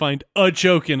season to find a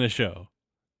joke in a show.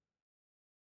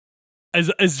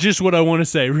 As just what I want to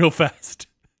say real fast.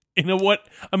 In what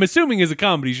I'm assuming is a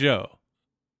comedy show.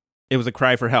 It was a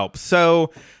cry for help.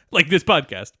 So, like this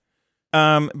podcast.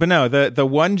 But no, the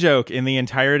one joke in the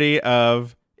entirety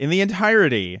of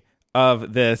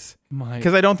this,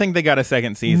 because I don't think they got a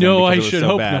second season. No, I because it was should so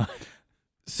hope bad. not.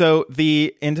 So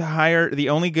the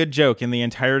only good joke in the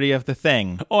entirety of the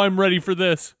thing Oh, I'm ready for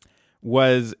this.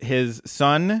 was his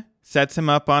son sets him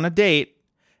up on a date,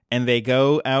 and they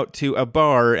go out to a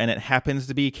bar, and it happens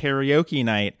to be karaoke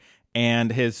night.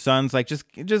 And his son's like, just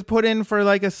put in for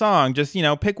like a song, just,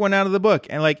 pick one out of the book,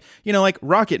 and like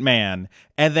Rocket Man.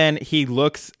 And then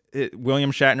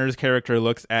William Shatner's character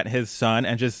looks at his son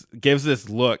and just gives this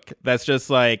look that's just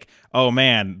like, oh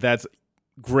man, that's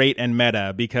great and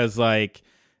meta, because like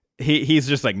he's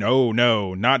just like,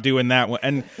 no, not doing that one.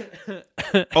 And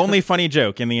only funny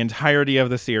joke in the entirety of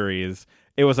the series.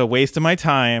 It was a waste of my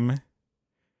time,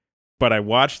 but I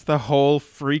watched the whole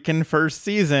freaking first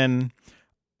season.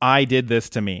 I did this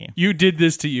to me. You did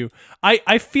this to you.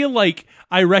 I feel like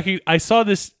I saw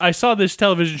this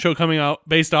television show coming out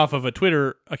based off of a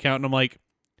Twitter account, and I'm like,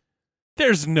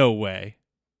 there's no way.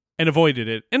 And avoided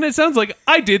it. And it sounds like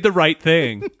I did the right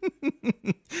thing.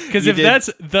 Because if that's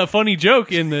the funny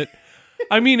joke in that,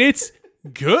 I mean, it's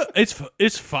good.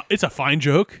 It's a fine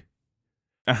joke.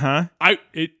 Uh-huh.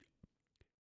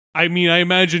 I mean, I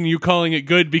imagine you calling it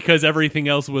good because everything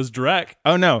else was Drek.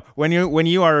 Oh no! When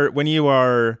you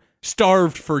are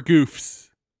Starved for goofs.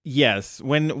 Yes,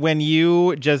 when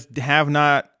you just have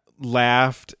not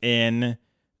laughed in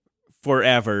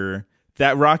forever,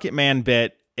 that Rocket Man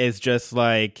bit is just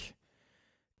like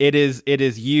it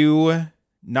is you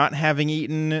not having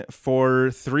eaten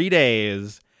for 3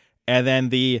 days, and then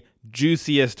the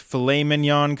juiciest filet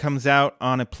mignon comes out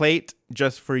on a plate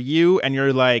just for you, and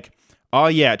you're like, oh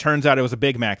yeah, it turns out it was a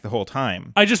Big Mac the whole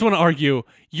time. I just want to argue.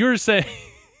 You're saying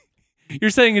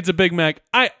it's a Big Mac.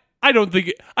 I don't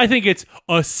think I think it's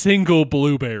a single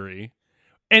blueberry.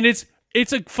 And it's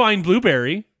a fine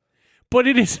blueberry, but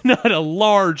it is not a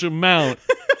large amount.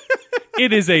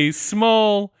 It is a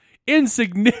small,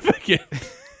 insignificant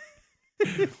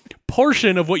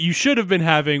portion of what you should have been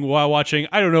having while watching,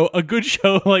 I don't know, a good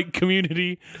show like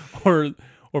Community or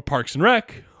Parks and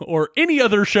Rec or any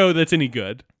other show that's any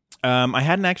good. I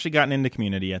hadn't actually gotten into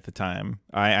Community at the time.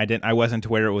 I wasn't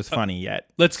aware it was funny yet.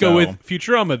 Let's go with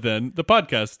Futurama then, the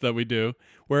podcast that we do,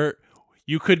 where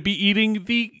you could be eating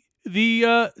the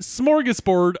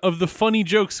smorgasbord of the funny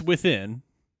jokes within.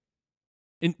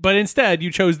 But instead,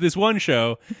 you chose this one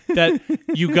show that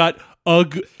you got a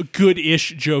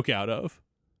good-ish joke out of.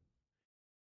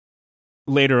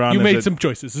 Later on, you made some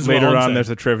choices. Later on, there's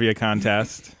a trivia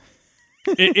contest.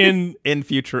 in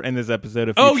this episode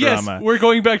of Futurama. Oh yes, we're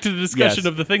going back to the discussion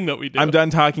of the thing that we do. I'm done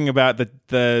talking about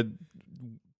the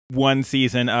one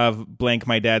season of Blank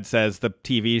My Dad Says, the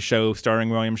TV show starring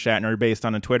William Shatner based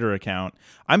on a Twitter account.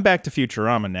 I'm back to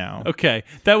Futurama now. Okay,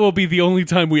 that will be the only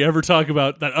time we ever talk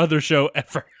about that other show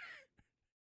ever.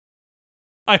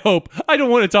 I hope. I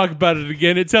don't want to talk about it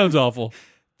again. It sounds awful.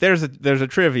 There's a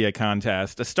trivia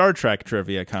contest, a Star Trek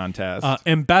trivia contest.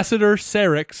 Ambassador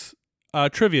Sarek's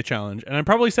trivia challenge, and I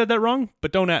probably said that wrong,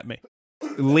 but don't at me.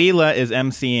 Leela is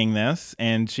emceeing this,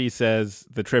 and she says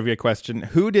the trivia question: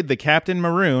 who did the Captain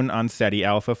Maroon on SETI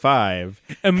Alpha 5?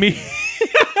 And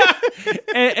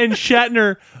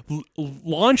Shatner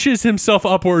launches himself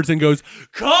upwards and goes,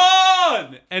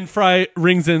 Khan! And Fry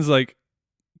rings in's like,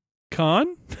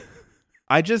 Khan?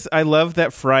 I love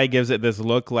that Fry gives it this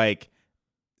look like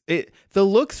it. The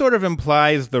look sort of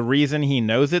implies the reason he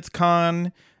knows it's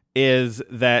Khan is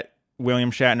that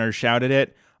William Shatner shouted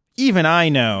it. Even I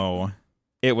know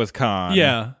it was Khan.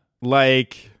 Yeah.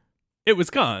 Like, it was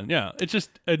Khan. Yeah. It's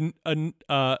just a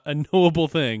knowable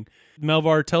thing.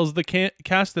 Melvar tells the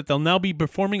cast that they'll now be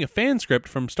performing a fan script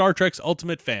from Star Trek's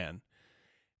Ultimate Fan.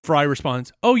 Fry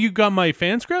responds, "Oh, you got my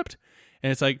fan script?"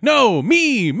 And it's like, "No,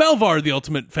 me, Melvar, the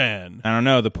Ultimate Fan." I don't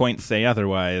know. The points say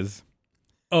otherwise.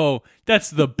 Oh, that's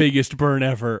the biggest burn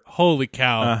ever. Holy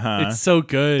cow. Uh-huh. It's so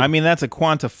good. I mean, that's a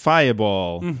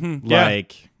quantifiable.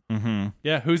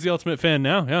 Yeah, who's the Ultimate Fan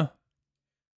now? Yeah.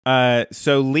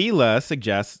 So Leela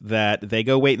suggests that they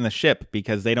go wait in the ship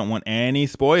because they don't want any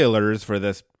spoilers for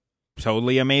this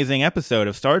totally amazing episode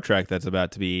of Star Trek that's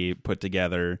about to be put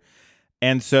together.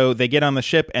 And so they get on the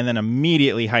ship and then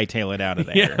immediately hightail it out of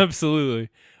there. Yeah, absolutely.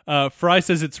 Fry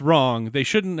says it's wrong. They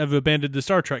shouldn't have abandoned the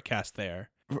Star Trek cast there.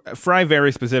 Fry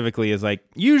very specifically is like,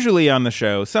 usually on the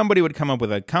show, somebody would come up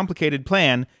with a complicated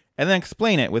plan and then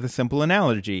explain it with a simple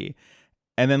analogy.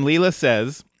 And then Leela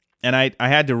says, and I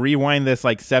had to rewind this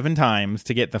like 7 times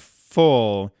to get the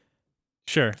full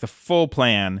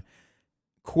plan.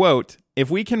 Quote, "If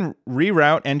we can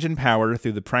reroute engine power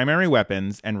through the primary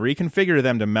weapons and reconfigure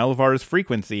them to Melvar's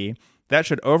frequency, that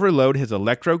should overload his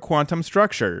electro-quantum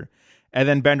structure." And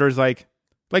then Bender's like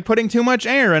putting too much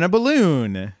air in a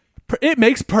balloon. It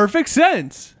makes perfect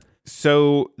sense.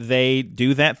 So they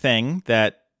do that thing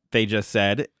that they just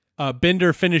said.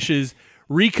 Bender finishes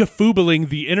recafoobling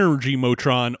the energy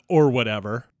motron or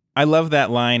whatever. I love that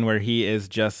line where he is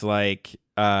just like,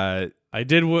 I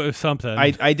did something.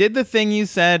 I did the thing you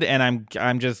said, and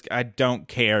I'm just, I don't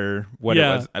care what it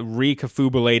was.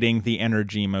 Recafubulating the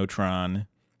energy motron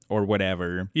or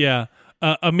whatever. Yeah.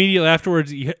 Immediately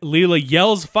afterwards, Leela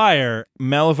yells fire.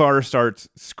 Melvar starts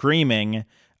screaming,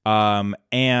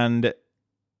 and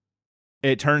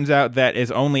it turns out that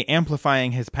is only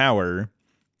amplifying his power.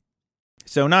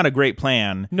 So not a great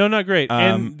plan. No, not great.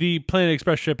 And the Planet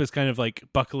Express ship is kind of like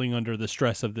buckling under the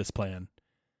stress of this plan.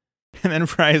 And then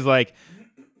Fry's like,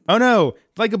 "Oh no,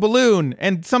 like a balloon,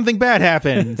 and something bad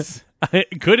happens."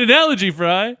 Good analogy,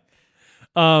 Fry.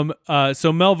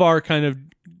 So Melvar kind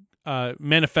of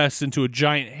manifests into a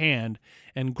giant hand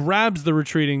and grabs the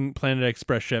retreating Planet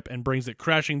Express ship and brings it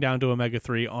crashing down to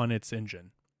Omega-3 on its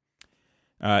engine.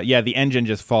 The engine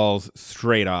just falls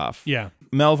straight off. Yeah.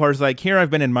 Melvar's like, "Here I've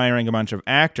been admiring a bunch of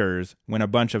actors when a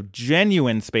bunch of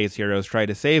genuine space heroes try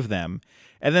to save them."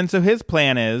 And then so his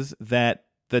plan is that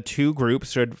the two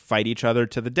groups should fight each other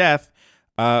to the death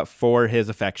for his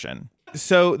affection.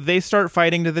 So they start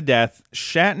fighting to the death.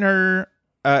 Shatner...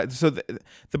 So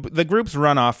the groups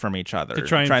run off from each other. To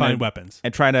try and find weapons.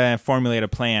 And try to formulate a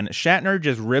plan. Shatner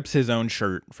just rips his own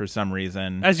shirt for some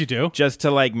reason. As you do. Just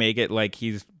to like make it like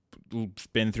he's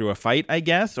been through a fight, I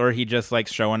guess. Or he just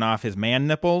likes showing off his man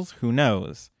nipples. Who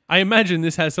knows? I imagine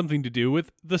this has something to do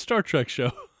with the Star Trek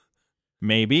show.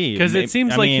 Maybe. Because it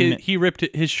seems he ripped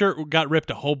it, his shirt got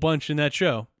ripped a whole bunch in that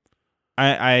show.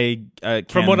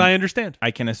 From what I understand.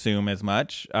 I can assume as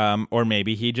much. Or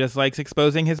maybe he just likes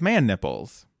exposing his man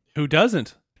nipples. Who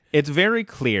doesn't? It's very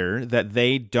clear that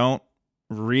they don't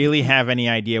really have any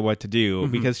idea what to do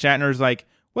because Shatner's like,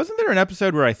 "Wasn't there an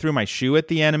episode where I threw my shoe at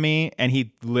the enemy?" And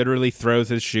he literally throws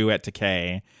his shoe at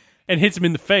Takei. And hits him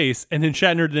in the face. And then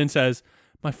Shatner then says,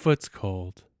 "My foot's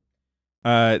cold."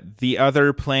 The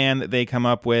other plan that they come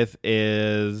up with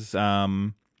is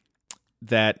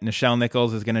that Nichelle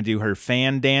Nichols is going to do her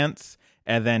fan dance,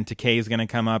 and then Takei's going to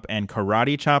come up and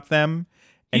karate chop them.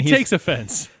 And he takes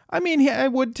offense. I mean, I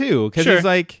would too, because Sure. he's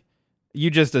like, "You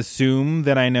just assume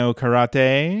that I know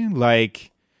karate?"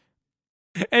 Like...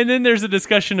 And then there's a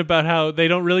discussion about how they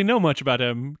don't really know much about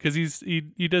him because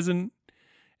he doesn't,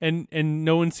 and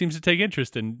no one seems to take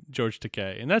interest in George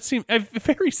Takei, and that seems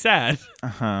very sad.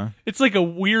 It's like a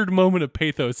weird moment of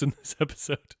pathos in this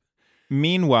episode.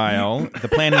 Meanwhile, the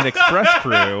Planet Express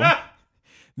crew,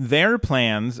 their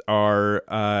plans are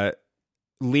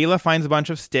Leela finds a bunch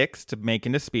of sticks to make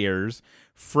into spears.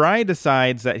 Fry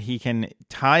decides that he can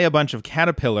tie a bunch of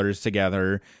caterpillars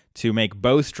together to make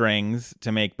bowstrings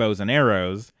to make bows and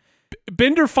arrows.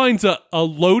 Bender finds a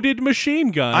loaded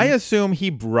machine gun. I assume he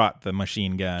brought the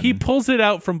machine gun. He pulls it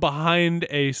out from behind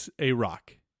a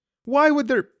rock. Why would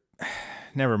there...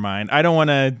 Never mind. I don't want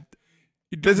to...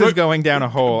 This is going down a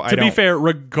hole. To be fair,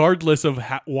 regardless of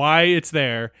why it's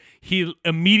there, he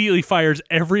immediately fires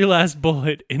every last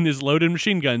bullet in his loaded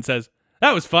machine gun and says,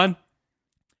 "That was fun."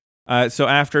 So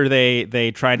after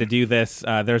they try to do this,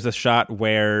 there's a shot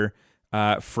where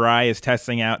Fry is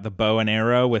testing out the bow and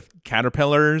arrow with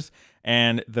caterpillars,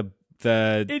 and the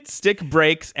stick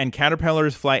breaks and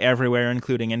caterpillars fly everywhere,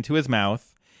 including into his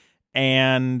mouth.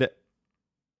 And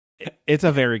it's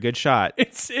a very good shot.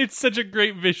 It's such a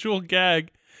great visual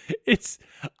gag.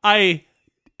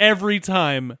 Every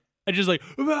time I just like,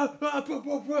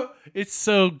 it's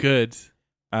so good.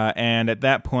 And at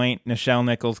that point, Nichelle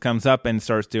Nichols comes up and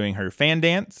starts doing her fan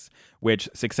dance, which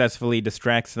successfully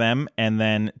distracts them. And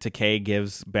then Takei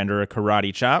gives Bender a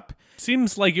karate chop.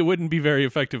 Seems like it wouldn't be very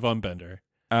effective on Bender.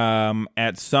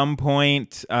 At some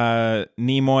point,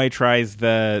 Nimoy tries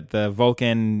the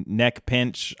Vulcan neck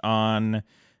pinch on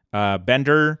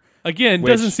Bender. Again,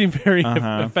 which, doesn't seem very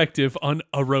effective on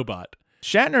a robot.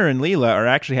 Shatner and Leela are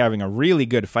actually having a really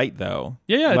good fight, though.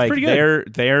 Yeah, it's pretty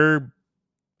good. They're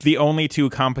the only two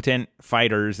competent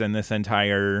fighters in this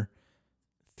entire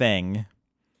thing.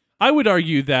 I would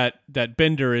argue that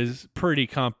Bender is pretty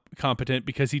competent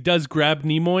because he does grab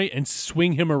Nimoy and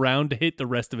swing him around to hit the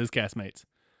rest of his castmates.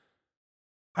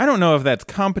 I don't know if that's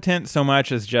competent so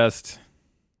much as just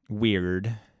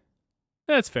weird.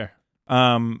 That's fair.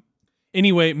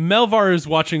 Anyway, Melvar is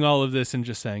watching all of this and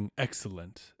just saying,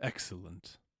 excellent,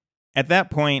 excellent. At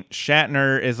that point,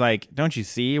 Shatner is like, don't you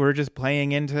see? We're just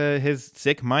playing into his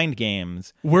sick mind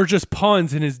games. We're just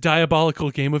pawns in his diabolical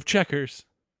game of checkers.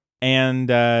 And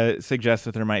suggests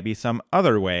that there might be some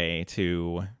other way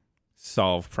to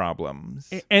solve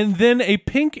problems. And then a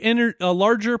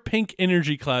larger pink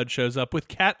energy cloud shows up with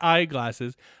cat eye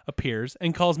glasses, appears,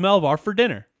 and calls Melvar for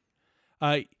dinner.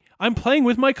 I'm playing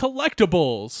with my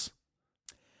collectibles.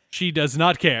 She does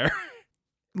not care.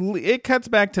 It cuts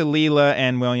back to Leela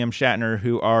and William Shatner,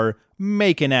 who are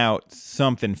making out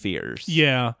something fierce.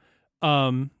 Yeah.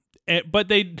 But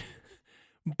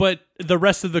the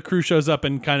rest of the crew shows up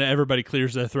and kind of everybody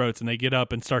clears their throats and they get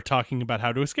up and start talking about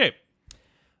how to escape.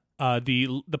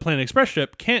 The Planet Express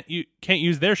ship can't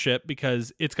use their ship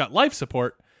because it's got life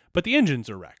support, but the engines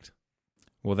are wrecked.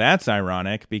 Well, that's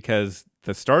ironic because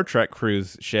the Star Trek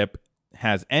crew's ship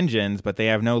has engines, but they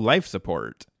have no life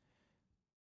support.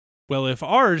 Well, if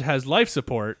ours has life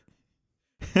support...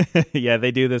 Yeah,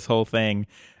 they do this whole thing.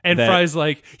 And Fry's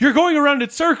like, you're going around in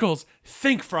circles.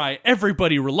 Think, Fry,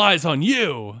 everybody relies on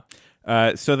you.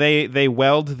 So they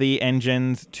weld the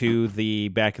engines to the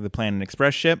back of the Planet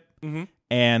Express ship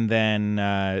and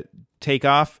then take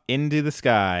off into the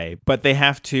sky. But they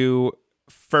have to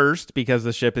first, because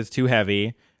the ship is too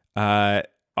heavy,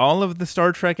 all of the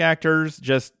Star Trek actors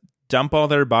just dump all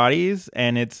their bodies,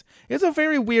 and it's a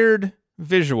very weird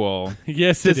visual.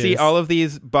 Yes, to see all of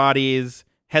these bodies,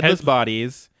 headless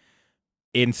bodies,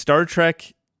 in Star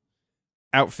Trek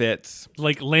outfits,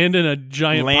 like land in a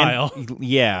giant pile.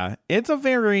 Yeah, it's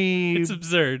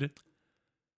absurd.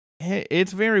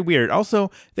 It's very weird.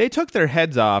 Also, they took their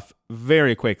heads off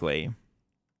very quickly.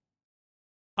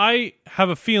 I have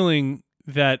a feeling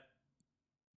that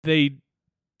they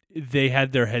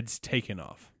had their heads taken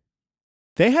off.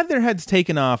 They had their heads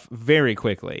taken off very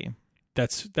quickly.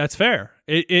 That's fair.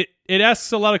 It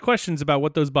asks a lot of questions about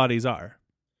what those bodies are.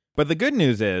 But the good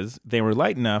news is they were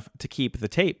light enough to keep the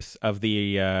tapes of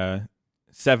the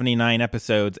 79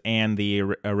 episodes and the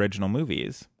original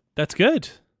movies. That's good.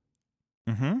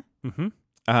 Mm-hmm.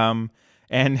 Mm-hmm.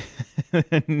 And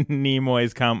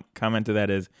Nimoy's comment to that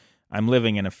is, "I'm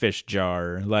living in a fish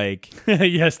jar." Like,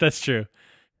 yes, that's true.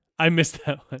 I missed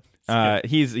that one.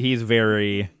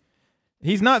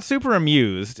 He's not super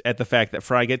amused at the fact that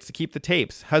Fry gets to keep the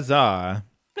tapes. Huzzah.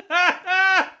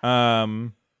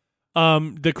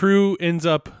 The crew ends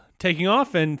up taking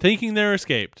off and thinking they're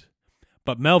escaped.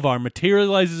 But Melvar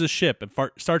materializes a ship and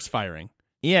starts firing.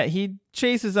 Yeah, he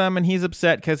chases them and he's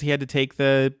upset because he had to take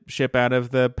the ship out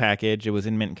of the package. It was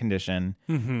in mint condition.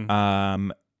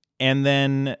 Mm-hmm. And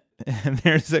then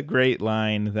there's a great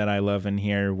line that I love in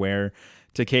here where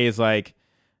Takei is like,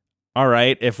 all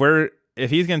right, if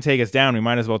he's going to take us down, we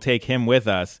might as well take him with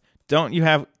us. Don't you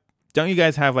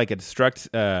guys have like a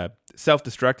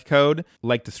self-destruct code,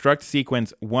 like destruct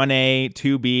sequence 1A,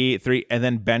 2B, 3, and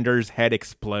then Bender's head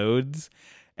explodes?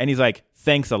 And he's like,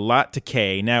 thanks a lot to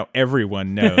K. Now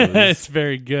everyone knows. It's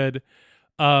very good.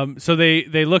 So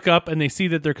they look up and they see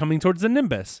that they're coming towards the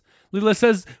Nimbus. Leela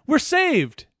says, we're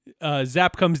saved.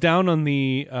 Zap comes down on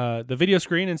the video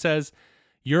screen and says,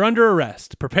 you're under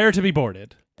arrest. Prepare to be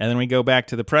boarded. And then we go back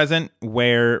to the present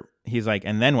where he's like,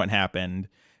 and then what happened?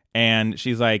 And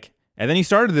she's like, and then he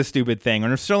started this stupid thing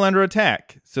and we're still under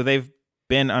attack. So they've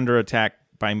been under attack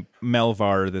by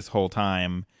Melvar this whole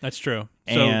time. That's true.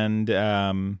 And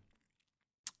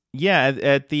yeah,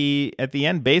 at the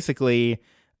end, basically,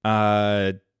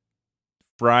 Fry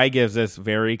gives this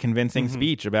very convincing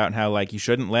speech about how like you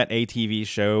shouldn't let a TV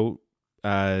show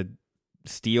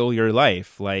steal your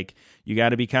life. Like you got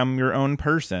to become your own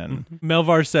person.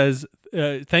 Melvar says,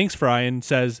 thanks, Fry, and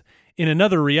says, in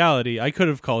another reality, I could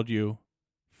have called you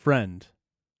friend.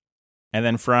 And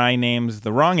then Fry names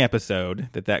the wrong episode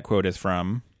that quote is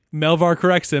from. Melvar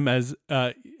corrects him as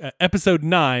episode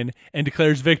 9 and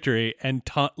declares victory and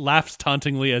laughs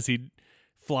tauntingly as he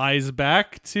flies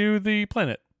back to the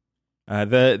planet.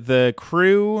 The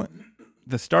crew,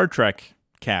 the Star Trek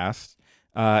cast,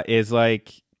 is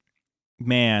like,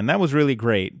 man, that was really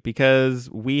great because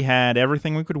we had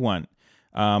everything we could want.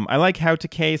 I like how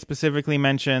Takei specifically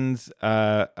mentions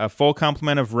a full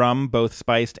complement of rum, both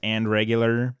spiced and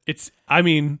regular.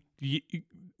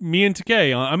 Me and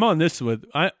Takei, I'm on this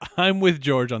I'm with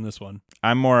George on this one.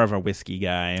 I'm more of a whiskey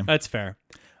guy. That's fair.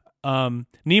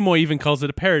 Nimoy even calls it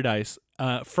a paradise.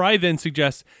 Fry then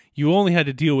suggests you only had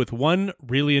to deal with one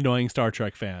really annoying Star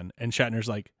Trek fan, and Shatner's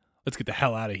like, let's get the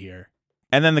hell out of here.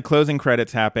 And then the closing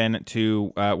credits happen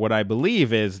to what I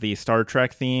believe is the Star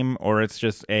Trek theme, or it's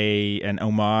just an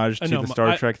homage to the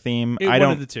Star Trek theme. One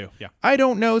of the two, yeah. I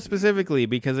don't know specifically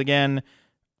because, again,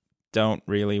 don't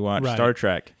really watch Star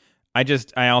Trek.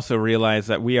 I also realize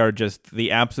that we are just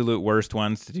the absolute worst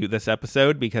ones to do this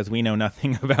episode because we know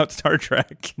nothing about Star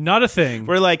Trek. Not a thing.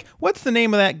 We're like, what's the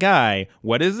name of that guy?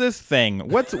 What is this thing?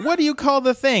 What do you call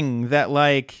the thing that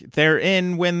like they're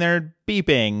in when they're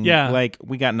beeping? Yeah. Like,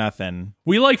 we got nothing.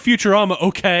 We like Futurama,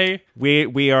 okay?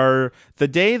 We are the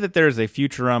day that there's a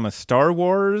Futurama Star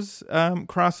Wars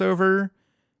crossover.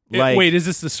 Wait, is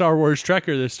this the Star Wars Trek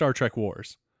or the Star Trek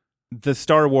Wars? The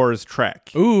Star Wars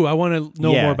Trek. Ooh, I want to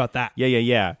know more about that.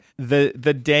 Yeah.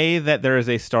 The day that there is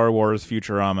a Star Wars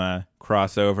Futurama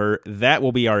crossover, that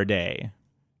will be our day.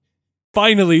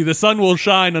 Finally, the sun will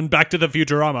shine on Back to the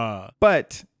Futurama.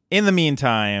 But in the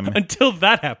meantime, until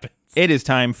that happens, it is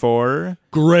time for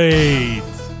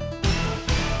grades.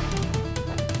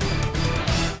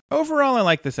 Overall, I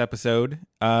like this episode.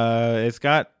 It's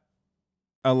got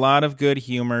a lot of good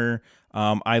humor.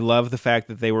 I love the fact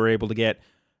that they were able to get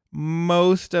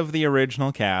most of the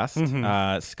original cast.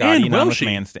 Scotty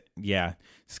notwithstanding.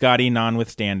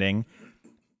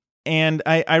 And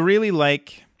I really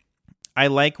like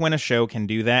when a show can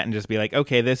do that and just be like,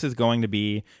 okay, this is going to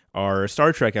be our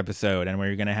Star Trek episode, and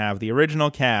we're going to have the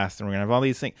original cast, and we're going to have all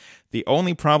these things. The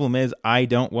only problem is I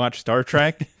don't watch Star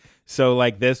Trek, so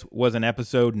like this was an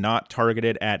episode not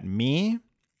targeted at me.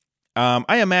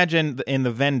 I imagine in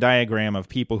the Venn diagram of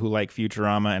people who like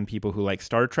Futurama and people who like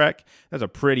Star Trek, that's a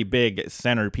pretty big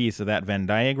centerpiece of that Venn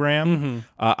diagram.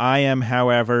 I am,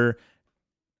 however,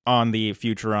 on the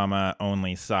Futurama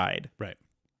only side. Right.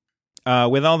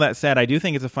 With all that said, I do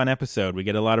think it's a fun episode. We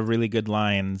get a lot of really good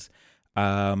lines.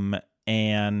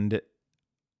 And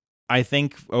I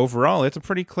think overall it's a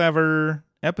pretty clever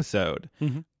episode.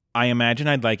 I imagine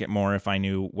I'd like it more if I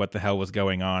knew what the hell was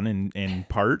going on in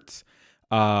parts.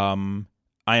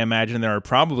 I imagine there are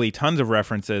probably tons of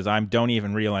references I don't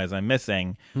even realize I'm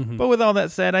missing. But with all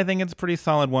that said, I think it's a pretty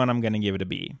solid one. I'm going to give it a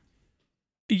B.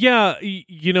 Yeah,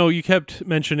 you kept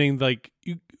mentioning, like,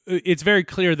 it's very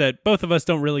clear that both of us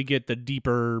don't really get the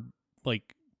deeper,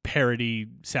 like, parody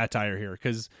satire here,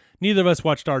 because neither of us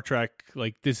watch Star Trek.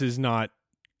 Like, this is not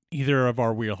either of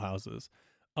our wheelhouses.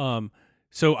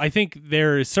 So I think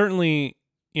there is certainly...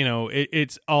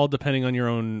 it's all depending on your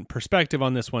own perspective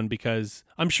on this one, because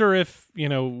I'm sure if,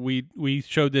 we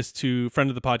showed this to friend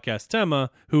of the podcast, Temma,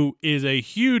 who is a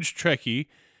huge Trekkie,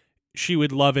 she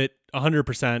would love it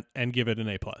 100% and give it an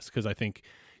A+, because I think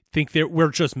that we're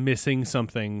just missing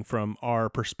something from our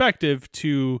perspective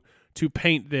to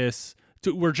paint this.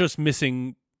 We're just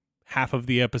missing half of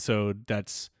the episode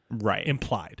that's right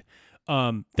implied.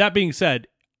 That being said,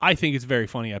 I think it's a very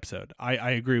funny episode.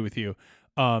 I agree with you.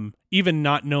 Even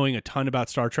not knowing a ton about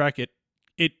Star Trek,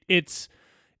 it's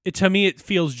to me it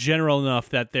feels general enough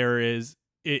that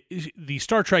the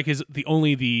Star Trek is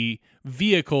the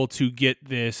vehicle to get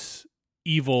this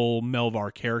evil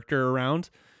Melvar character around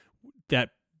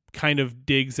that kind of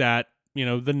digs at the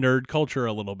nerd culture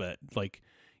a little bit, like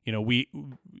the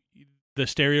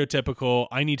stereotypical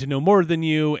I need to know more than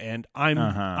you, and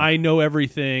I know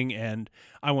everything, and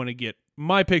I want to get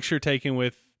my picture taken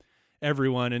with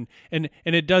everyone, and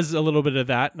it does a little bit of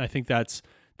that, and I think that's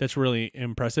really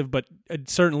impressive. But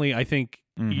certainly I think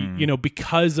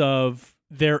because of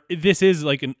this is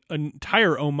like an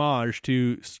entire homage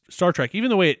to Star Trek. Even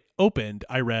the way it opened,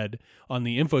 I read on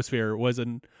the Infosphere, was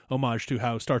an homage to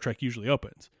how Star Trek usually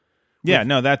opens. Yeah,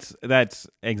 no, that's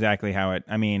exactly how it.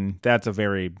 I mean, that's a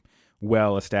very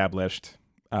well established.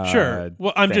 Sure.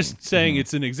 Well, I'm just saying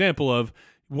it's an example of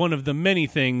one of the many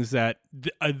things that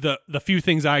the few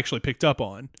things I actually picked up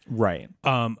on. Right.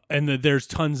 And there's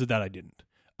tons of that I didn't.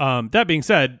 That being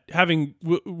said, having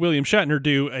William Shatner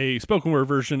do a spoken word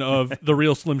version of The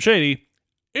Real Slim Shady,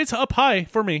 it's up high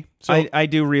for me. So I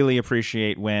do really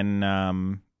appreciate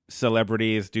when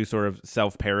celebrities do sort of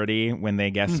self-parody when they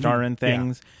guest star in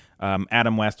things.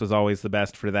 Adam West was always the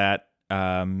best for that.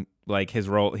 Like his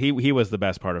role, he was the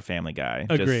best part of Family Guy.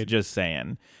 Agreed. Just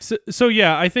saying. So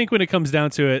yeah, I think when it comes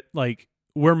down to it, like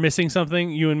we're missing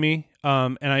something, you and me.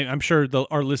 And I'm sure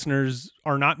our listeners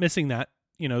are not missing that.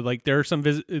 You know, like there are some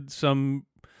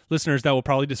listeners that will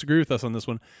probably disagree with us on this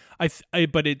one.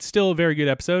 But it's still a very good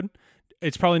episode.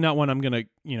 It's probably not one I'm gonna,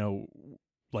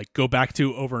 like go back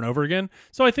to over and over again.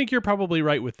 So I think you're probably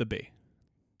right with the B.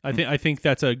 I think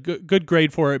that's a good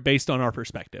grade for it based on our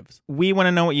perspectives. We want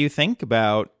to know what you think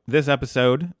about this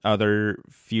episode, other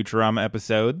Futurama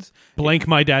episodes. Blank,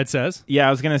 my dad says. Yeah, I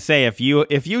was gonna say if you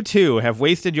too have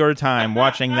wasted your time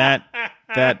watching that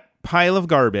pile of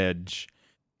garbage,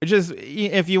 just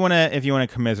if you wanna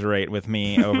commiserate with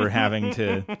me over having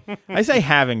to, I say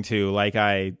having to like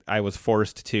I was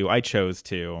forced to, I chose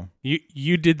to.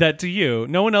 You did that to you.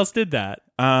 No one else did that.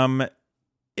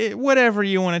 Whatever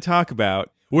you want to talk about.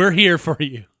 We're here for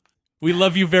you. We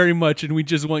love you very much, and we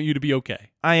just want you to be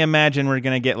okay. I imagine we're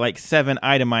going to get like 7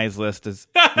 itemized lists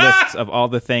of all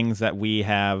the things that we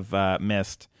have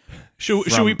missed.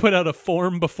 Should we put out a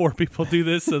form before people do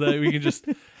this so that we can just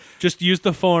use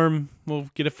the form? We'll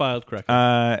get it filed correctly.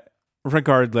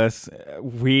 Regardless,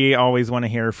 we always want to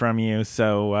hear from you,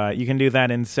 so you can do that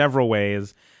in several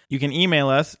ways. You can email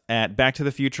us at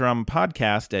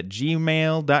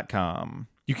backtothefuturama@gmail.com.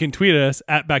 You can tweet us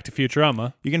at Back to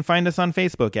Futurama. You can find us on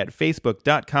Facebook at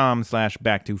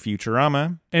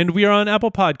facebook.com/backtоfuturama. And we are on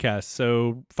Apple Podcasts,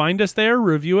 so find us there,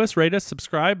 review us, rate us,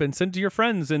 subscribe, and send to your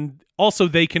friends. And also,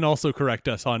 they can also correct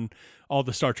us on all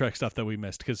the Star Trek stuff that we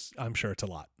missed, because I'm sure it's a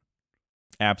lot.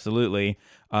 Absolutely.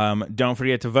 Don't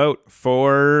forget to vote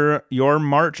for your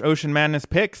March Ocean Madness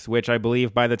picks, which I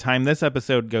believe by the time this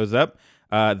episode goes up,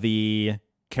 the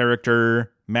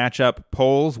character matchup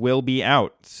polls will be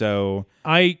out. So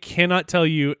I cannot tell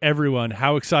you, everyone,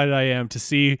 how excited I am to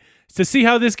see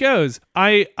how this goes.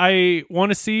 I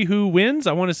want to see who wins.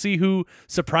 I want to see who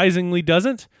surprisingly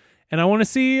doesn't, and I want to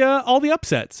see all the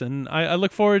upsets. And I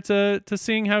look forward to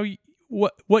seeing how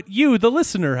what you, the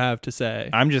listener, have to say.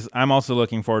 I'm also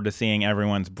looking forward to seeing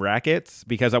everyone's brackets,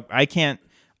 because I can't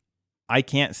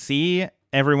see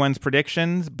everyone's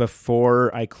predictions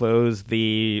before I close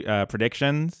the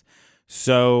predictions.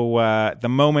 So the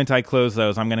moment I close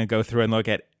those, I'm going to go through and look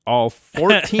at all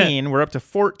 14. We're up to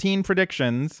 14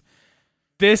 predictions.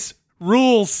 This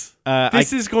rules.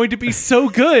 This is going to be so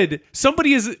good.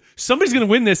 Somebody's going to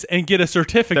win this and get a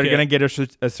certificate. They're going to get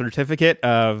a certificate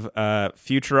of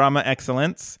Futurama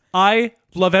excellence. I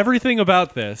love everything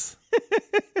about this.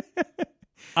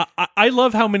 I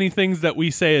love how many things that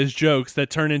we say as jokes that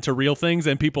turn into real things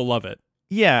and people love it.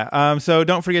 Yeah, so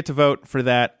don't forget to vote for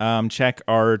that. Check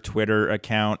our Twitter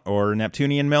account or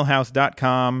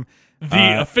NeptunianMillhouse.com.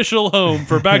 The official home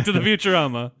for Back to the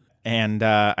Futurama. And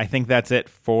I think that's it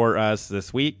for us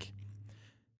this week.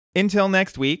 Until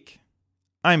next week,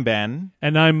 I'm Ben.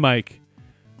 And I'm Mike.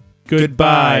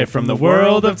 Goodbye from the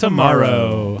world of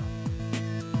tomorrow.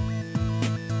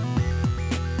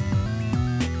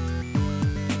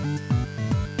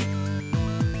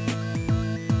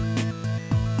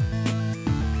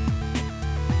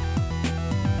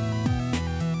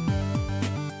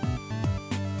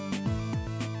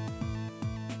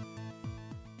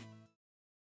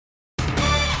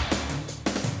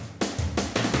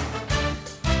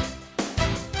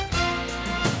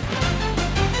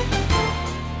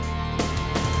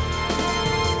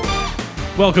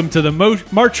 Welcome to the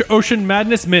March Ocean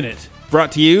Madness Minute.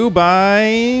 Brought to you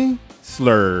by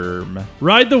Slurm.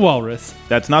 Ride the Walrus.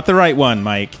 That's not the right one,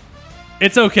 Mike.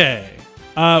 It's okay.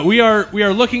 We are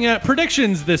looking at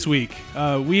predictions this week.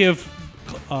 We have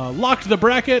locked the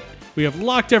bracket. We have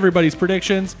locked everybody's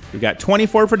predictions. We've got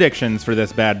 24 predictions for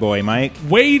this bad boy, Mike.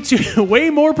 Way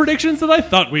more predictions than I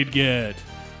thought we'd get.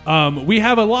 We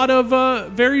have a lot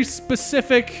of very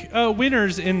specific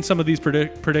winners in some of these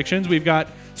predictions. We've got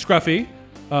Scruffy,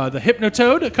 the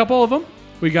Hypnotoad, a couple of them.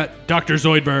 We got Dr.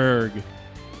 Zoidberg.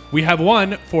 We have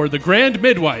one for the Grand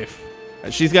Midwife.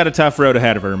 She's got a tough road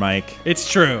ahead of her, Mike.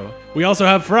 It's true. We also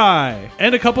have Fry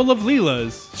and a couple of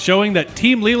Leelas, showing that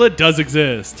Team Leela does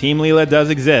exist. Team Leela does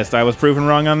exist. I was proven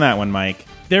wrong on that one, Mike.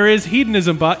 There is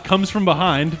Hedonism Bot, comes from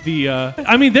behind.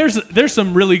 There's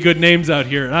some really good names out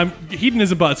here.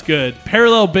 Hedonism Bot's good.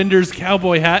 Parallel Bender's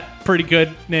Cowboy Hat, pretty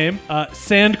good name.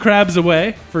 Sand Crabs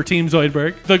Away for Team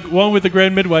Zoidberg. The one with the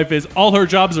Grand Midwife is All Her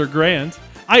Jobs Are Grand.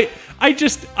 I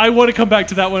want to come back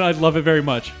to that one. I love it very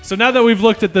much. So now that we've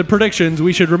looked at the predictions,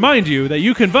 we should remind you that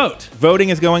you can vote. Voting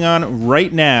is going on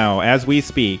right now as we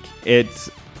speak.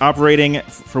 It's operating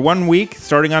for 1 week,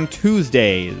 starting on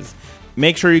Tuesdays.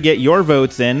 Make sure you get your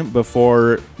votes in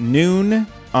before noon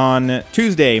on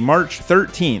Tuesday, March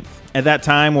 13th. At that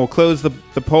time, we'll close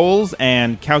the polls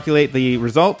and calculate the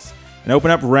results and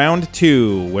open up round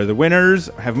 2, where the winners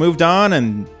have moved on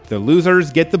and the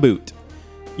losers get the boot.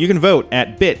 You can vote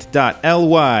at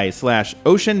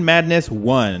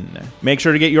bit.ly/oceanmadness1. Make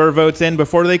sure to get your votes in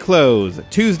before they close.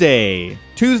 Tuesday,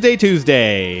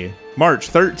 March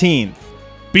 13th.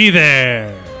 Be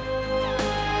there.